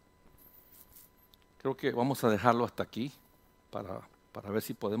 Creo que vamos a dejarlo hasta aquí para ver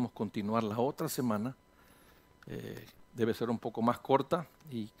si podemos continuar la otra semana. Debe ser un poco más corta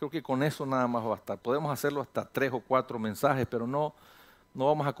y creo que con eso nada más va a estar. Podemos hacerlo hasta 3 o 4 mensajes, pero no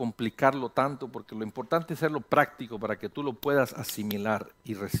vamos a complicarlo tanto porque lo importante es hacerlo práctico para que tú lo puedas asimilar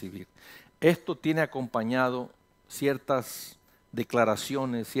y recibir. Esto tiene acompañado ciertas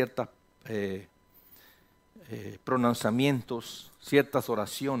declaraciones, ciertas pronunciamientos, ciertas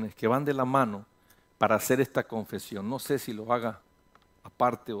oraciones que van de la mano para hacer esta confesión. No sé si lo haga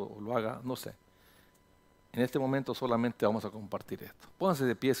aparte o lo haga, no sé. En este momento solamente vamos a compartir esto. Pónganse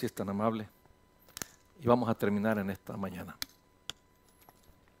de pie si es tan amable y vamos a terminar en esta mañana.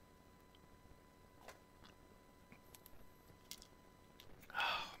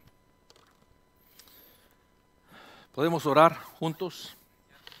 ¿Podemos orar juntos?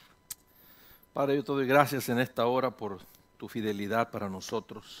 Padre, yo te doy gracias en esta hora por tu fidelidad para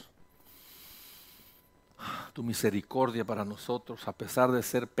nosotros, tu misericordia para nosotros, a pesar de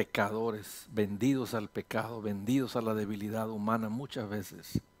ser pecadores, vendidos al pecado, vendidos a la debilidad humana muchas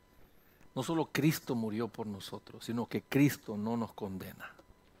veces. No solo Cristo murió por nosotros, sino que Cristo no nos condena.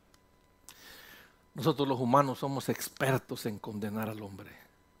 Nosotros los humanos somos expertos en condenar al hombre,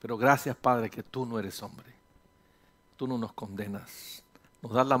 pero gracias, Padre, que tú no eres hombre. Tú no nos condenas.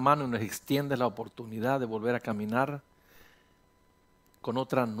 Nos das la mano y nos extiendes la oportunidad de volver a caminar con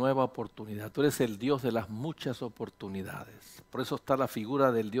otra nueva oportunidad. Tú eres el Dios de las muchas oportunidades. Por eso está la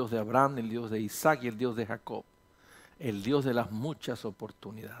figura del Dios de Abraham, el Dios de Isaac y el Dios de Jacob. El Dios de las muchas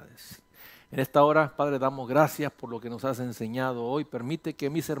oportunidades. En esta hora, Padre, damos gracias por lo que nos has enseñado hoy. Permite que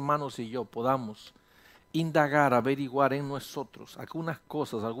mis hermanos y yo podamos indagar, averiguar en nosotros algunas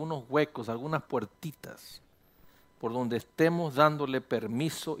cosas, algunos huecos, algunas puertitas por donde estemos dándole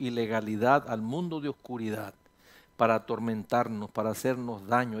permiso y legalidad al mundo de oscuridad para atormentarnos, para hacernos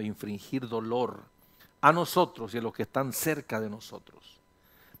daño e infringir dolor a nosotros y a los que están cerca de nosotros.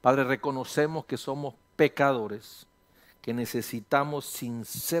 Padre, reconocemos que somos pecadores, que necesitamos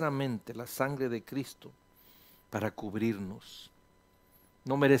sinceramente la sangre de Cristo para cubrirnos.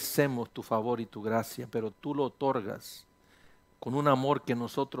 No merecemos tu favor y tu gracia, pero tú lo otorgas con un amor que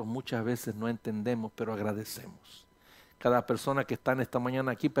nosotros muchas veces no entendemos, pero agradecemos. Cada persona que está en esta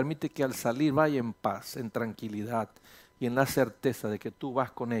mañana aquí, permite que al salir vaya en paz, en tranquilidad y en la certeza de que tú vas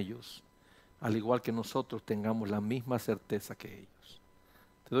con ellos, al igual que nosotros tengamos la misma certeza que ellos.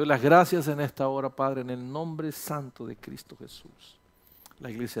 Te doy las gracias en esta hora, Padre, en el nombre santo de Cristo Jesús. La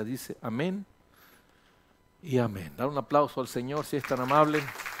iglesia dice amén y amén. Dar un aplauso al Señor si es tan amable.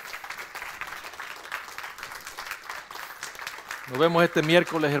 Nos vemos este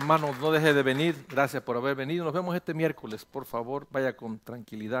miércoles, hermanos. No deje de venir. Gracias por haber venido. Nos vemos este miércoles. Por favor, vaya con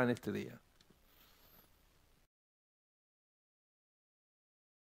tranquilidad en este día.